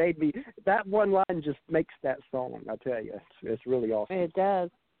it made me, that one line just makes that song, I tell you. It's really awesome. It does.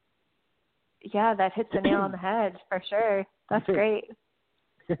 Yeah, that hits the nail on the head, for sure. That's great.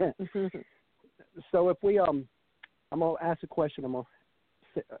 So if we, I'm going to ask a question.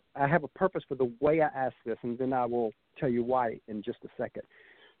 I have a purpose for the way I ask this, and then I will tell you why in just a second.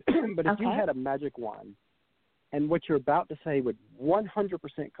 But if you had a magic wand, and what you're about to say would 100%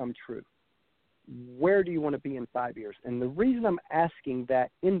 come true, where do you want to be in 5 years? And the reason I'm asking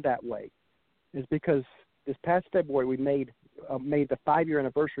that in that way is because this past February we made the 5-year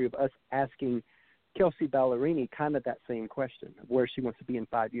anniversary of us asking Kelsey Ballerini kind of that same question of where she wants to be in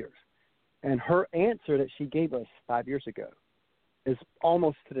 5 years. And her answer that she gave us 5 years ago is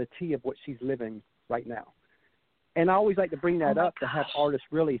almost to the T of what she's living right now. And I always like to bring that up to have artists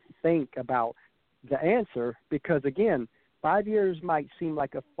really think about the answer because, again, 5 years might seem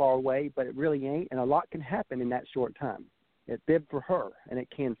like a far way, but it really ain't, and a lot can happen in that short time. It did for her, and it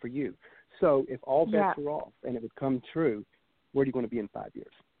can for you. So if all bets are off and it would come true, where do you want to be in 5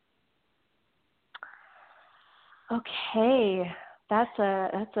 years? Okay, that's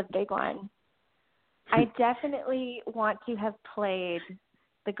a big one. I definitely want to have played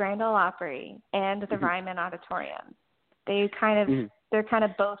the Grand Ole Opry and the Ryman Auditorium. They're kind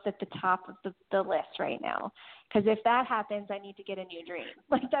of both at the top of the list right now. Because if that happens, I need to get a new dream.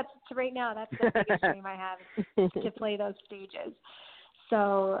 Like that's right now, that's the biggest dream I have to play those stages.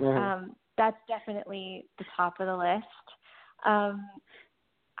 So that's definitely the top of the list.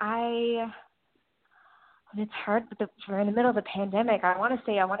 It's hard, but we're in the middle of the pandemic. I want to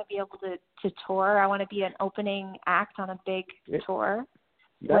say I want to be able to tour. I want to be an opening act on a big tour,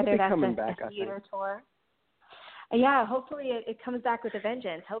 whether that's a theater tour. Yeah, hopefully it comes back with a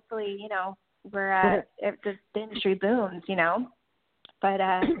vengeance. Hopefully, we're at the industry booms, But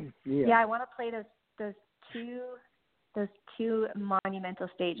I want to play those two monumental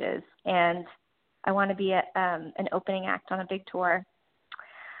stages, and I want to be an opening act on a big tour.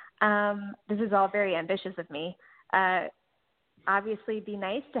 This is all very ambitious of me. Obviously, it'd be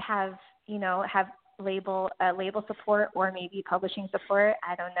nice to have label support or maybe publishing support.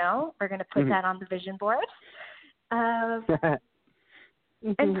 I don't know. We're going to put that on the vision board. And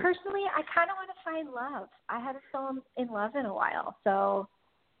personally, I kind of want to find love. I haven't fallen in love in a while, so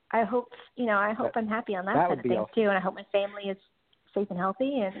I hope I'm happy on that side of things awesome. Too, and I hope my family is safe and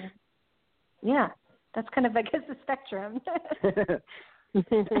healthy. And yeah, that's kind of, I guess, the spectrum.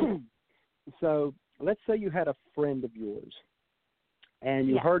 So let's say you had a friend of yours and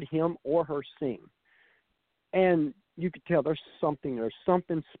you heard him or her sing, and you could tell there's something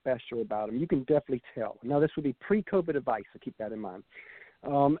special about them. You can definitely tell. Now, this would be pre-COVID advice, so keep that in mind.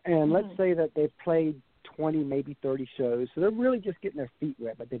 And let's say that they've played 20, maybe 30 shows, so they're really just getting their feet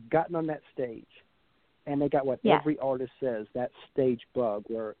wet, but they've gotten on that stage, and they got what every artist says, that stage bug,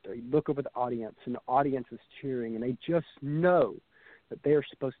 where they look over the audience, and the audience is cheering, and they just know that they're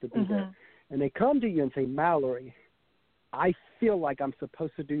supposed to be there. And they come to you and say, Mallory, I feel like I'm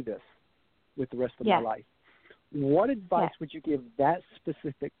supposed to do this with the rest of my life. What advice would you give that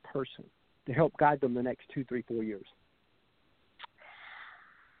specific person to help guide them the next 2, 3, 4 years?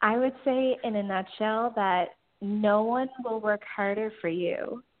 I would say in a nutshell that no one will work harder for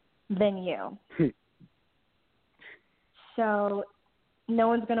you than you. So no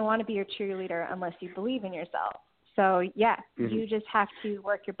one's going to want to be your cheerleader unless you believe in yourself. So, you just have to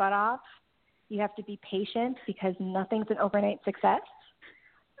work your butt off. You have to be patient because nothing's an overnight success.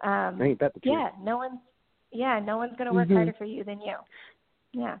 Ain't that the truth? No one's going to work harder for you than you.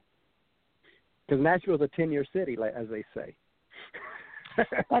 Yeah. Because Nashville's a 10-year city, as they say.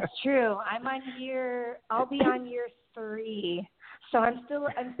 That's true. I'll be on year 3. So I'm still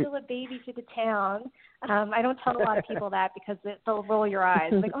a baby to the town. I don't tell a lot of people that because they'll roll your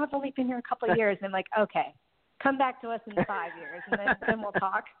eyes. Like, I've only been here a couple of years. And I'm like, okay, come back to us in 5 years, and then we'll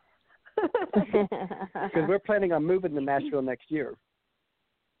talk. Because we're planning on moving to Nashville next year.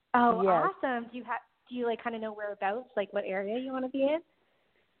 Oh, awesome! Do you like kind of know whereabouts, like what area you want to be in?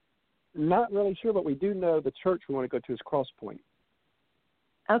 Not really sure, but we do know the church we want to go to is Cross Point.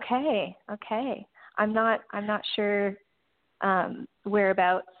 Okay. I'm not sure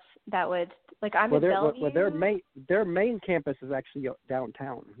whereabouts that would, like, I'm in Bellevue. Well, their main campus is actually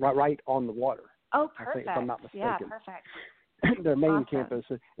downtown, right on the water. Oh, perfect. If I'm not mistaken. Yeah, perfect. Their main campus,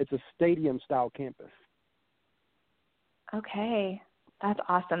 it's a stadium-style campus. Okay. That's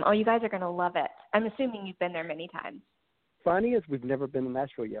awesome. Oh, you guys are going to love it. I'm assuming you've been there many times. Funny is we've never been to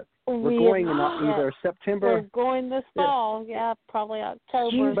Nashville yet. We're going in either September. We're going this fall. Yeah, probably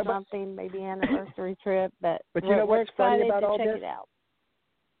October or something, maybe anniversary trip. But you know what's funny about all this?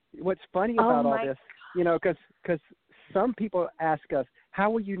 What's funny about all this, because some people ask us,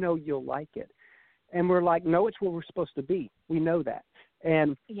 how will you know you'll like it? And we're like, no, it's where we're supposed to be. We know that.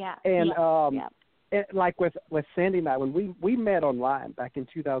 And like with Sandy and I, when we met online back in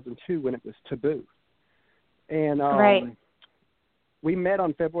 2002 when it was taboo. And we met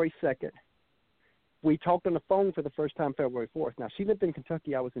on February 2nd. We talked on the phone for the first time February 4th. Now, she lived in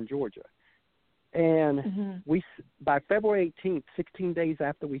Kentucky. I was in Georgia. And by February 18th, 16 days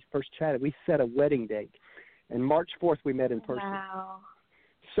after we first chatted, we set a wedding date. And March 4th, we met in person. Wow.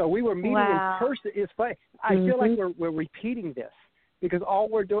 So we were meeting in person. It's funny. I feel like we're repeating this. because all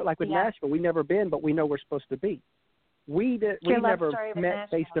we're doing, like with Nashville, we've never been, but we know we're supposed to be. We never met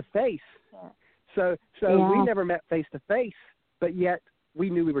face to face. So we never met face to face, but yet we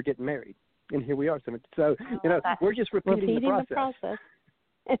knew we were getting married, and here we are. So we're just repeating the process.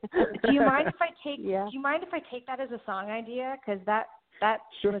 Do you mind if I take? Do you mind if I take that as a song idea? Because that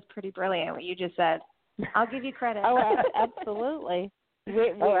was pretty brilliant what you just said. I'll give you credit. Oh, absolutely. We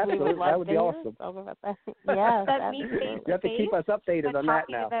would love that would be awesome. About that. Yes, you have to keep us updated on that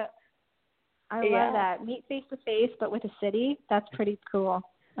now. I love that. Meet face to face, but with a city. That's pretty cool.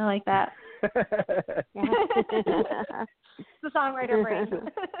 I like that. It's the songwriter brain.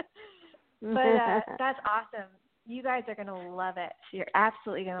 But that's awesome. You guys are going to love it. You're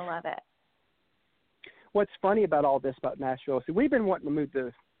absolutely going to love it. What's funny about all this about Nashville, we've been wanting to move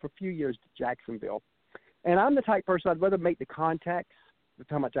for a few years to Jacksonville. And I'm the type person, I'd rather make the contacts, we're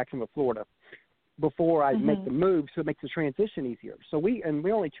talking about Jacksonville, Florida, before I make the move, so it makes the transition easier. So we're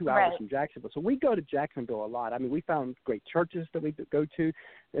only 2 hours from Jacksonville. So we go to Jacksonville a lot. I mean, we found great churches that we go to,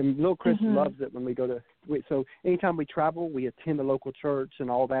 and little Chris loves it when we go to so anytime we travel, we attend a local church and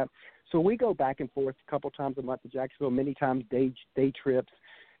all that. So we go back and forth a couple times a month to Jacksonville, many times day trips.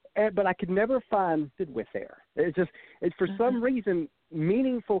 But I could never find it with there. It's for some reason,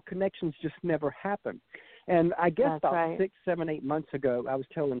 meaningful connections just never happen. And I guess about 6, 7, 8 months ago, I was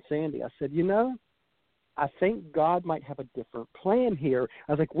telling Sandy, I said, I think God might have a different plan here.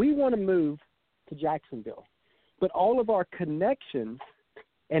 I was like, we want to move to Jacksonville, but all of our connections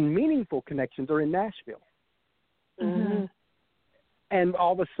and meaningful connections are in Nashville. And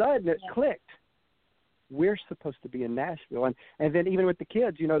all of a sudden it clicked. We're supposed to be in Nashville, and then even with the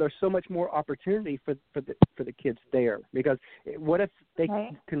kids, there's so much more opportunity for the kids there. Because what if they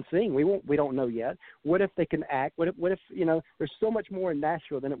can sing? We don't know yet. What if they can act? What if there's so much more in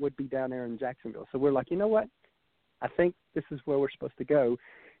Nashville than it would be down there in Jacksonville. So we're like, you know what? I think this is where we're supposed to go,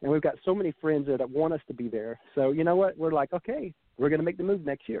 and we've got so many friends that want us to be there. So you know what? We're like, okay, we're going to make the move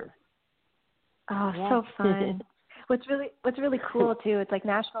next year. Oh, so fun! What's really cool too? It's like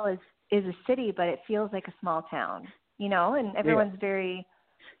Nashville is a city, but it feels like a small town, and everyone's very,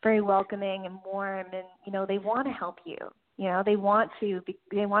 very welcoming and warm, and, they want to help you. They want to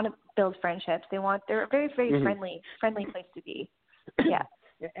build friendships. They're a very, very friendly place to be. Yeah.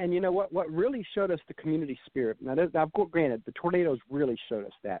 And you know what really showed us the community spirit. Now, granted, the tornadoes really showed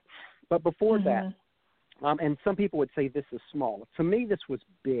us that. But before that, and some people would say this is small. To me, this was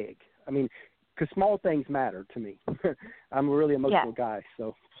big. I mean, because small things matter to me. I'm a really emotional guy,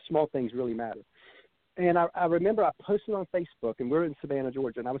 so small things really matter. And I remember I posted on Facebook, and we're in Savannah,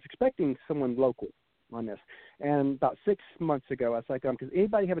 Georgia, and I was expecting someone local on this. And about 6 months ago, I was like, does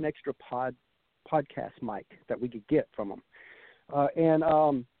anybody have an extra podcast mic that we could get from them? And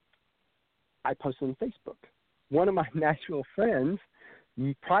I posted on Facebook. One of my Nashville friends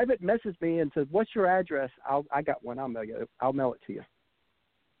private messaged me and said, "What's your address? I got one. I'll mail it to you."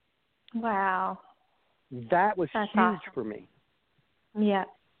 Wow. That's huge awesome. for me. Yeah.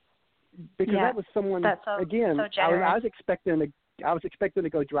 Because that was someone, again, so I was expecting to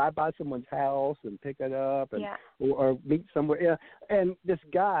go drive by someone's house and pick it up and or meet somewhere. Yeah. And this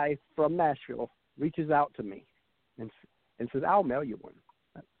guy from Nashville reaches out to me and says, "I'll mail you one."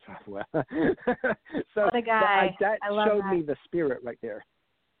 So what a guy. that I love showed that. me the spirit right there.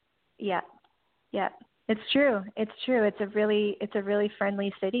 Yeah. Yeah. It's true. It's a really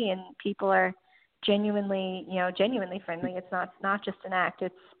friendly city, and people are genuinely friendly. It's not just an act.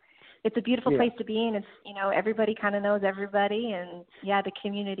 It's a beautiful place to be, and it's everybody kind of knows everybody, and the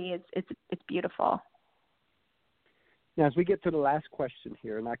community it's beautiful. Now, as we get to the last question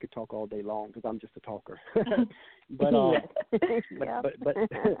here, and I could talk all day long because I'm just a talker, but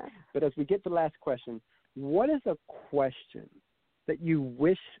as we get to the last question, what is a question that you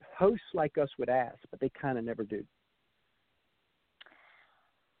wish hosts like us would ask, but they kind of never do?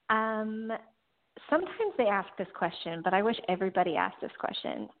 Sometimes they ask this question, but I wish everybody asked this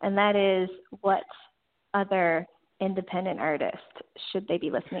question, and that is, what other independent artist should they be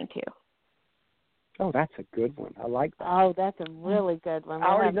listening to? Oh, that's a good one. I like that. Oh, that's a really good one. I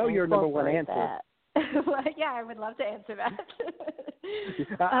already know your number one answer. Well, yeah, I would love to answer that.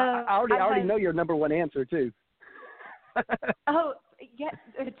 I already know your number one answer, too. Oh, yeah,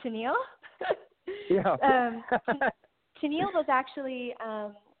 Tenille? Yeah. Tenille was actually,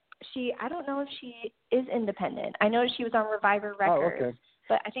 I don't know if she is independent. I know she was on Reviver Records, okay.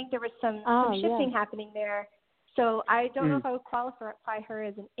 But I think there was some shifting happening there. So I don't know if I would qualify her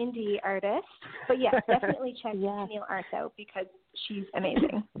as an indie artist, but yes, definitely check Tenille Arts out because she's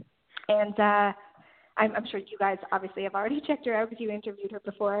amazing. And I'm sure you guys obviously have already checked her out because you interviewed her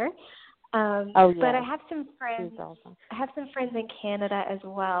before. But I have some friends. Awesome. I have some friends in Canada as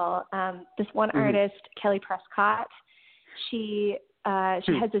well. This one artist, Kelly Prescott. She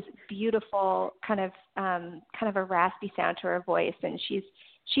has this beautiful kind of a raspy sound to her voice, and she's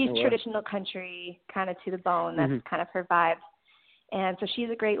traditional country kind of to the bone. That's kind of her vibe. And so she's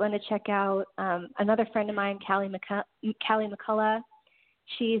a great one to check out. Another friend of mine, Callie McCullough,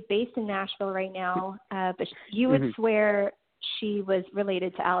 she's based in Nashville right now, but you would swear she was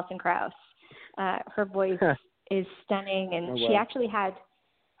related to Alison Krauss. Her voice is stunning, and she actually had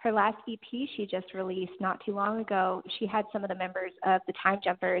her last EP she just released not too long ago. She had some of the members of the Time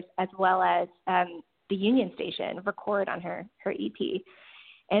Jumpers as well as the Union Station record on her EP.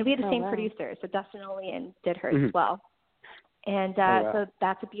 And we had the same producer, so Dustin Olean did hers as well. And so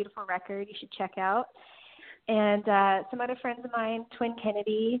that's a beautiful record you should check out. And some other friends of mine, Twin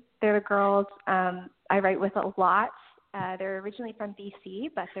Kennedy, they're the girls I write with a lot. They're originally from BC,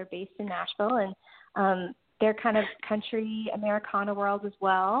 but they're based in Nashville, and they're kind of country Americana world as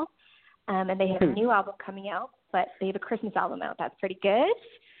well. And they have a new album coming out, but they have a Christmas album out. That's pretty good.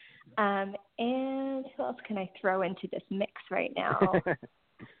 And who else can I throw into this mix right now?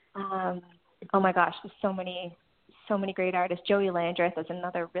 Oh my gosh, there's so many great artists. Joey Landreth is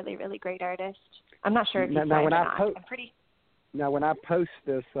another really, really great artist. I'm not sure if he's signed or not. Now, when I post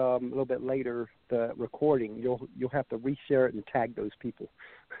this a little bit later, the recording, you'll have to reshare it and tag those people.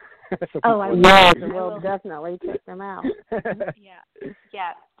 So I will. Yes, we'll definitely check them out.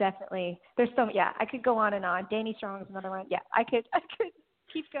 Yeah, definitely. There's so I could go on and on. Danny Strong is another one. Yeah, I could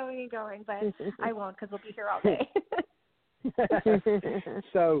keep going and going, but I won't because we'll be here all day.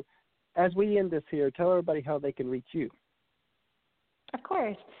 So, as we end this here, tell everybody how they can reach you. Of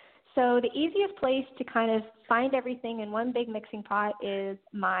course. So the easiest place to kind of find everything in one big mixing pot is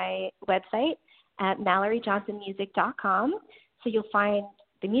my website at MalloryJohnsonMusic.com. So you'll find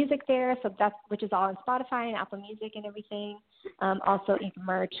the music there, which is all on Spotify and Apple Music and everything. Also,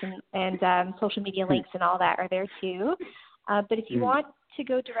 merch and social media links and all that are there too. But if you want to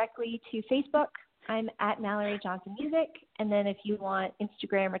go directly to Facebook, I'm at Mallory Johnson Music, and then if you want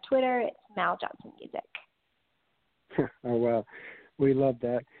Instagram or Twitter, it's Mal Johnson Music. Oh, wow. We love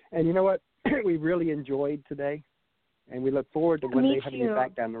that. And you know what? We really enjoyed today, and we look forward to one day having you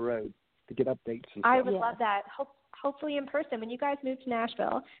back down the road to get updates and stuff. I would love that. Hopefully in person. When you guys move to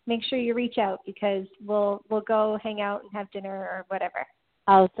Nashville, make sure you reach out because we'll go hang out and have dinner or whatever.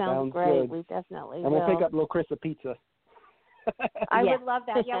 Oh, sounds great. Good. We definitely will. And we'll pick up little Chris a pizza. I would love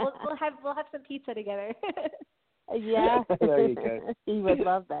that. Yeah, we'll have some pizza together. Yeah. There you go. He would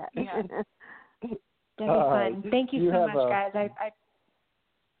love that. Yeah. That'd be fun. Thank you so much, guys.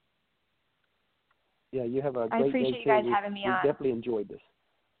 You have a great day. I appreciate you guys having me on. We definitely enjoyed this.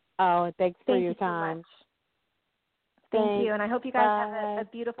 Oh, thanks for your time. So much. Thank you, and I hope you guys have a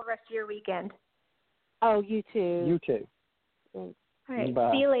beautiful rest of your weekend. Oh, you too. You too. Thanks. All right.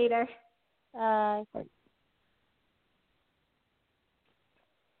 Bye. See you later. Bye. Bye.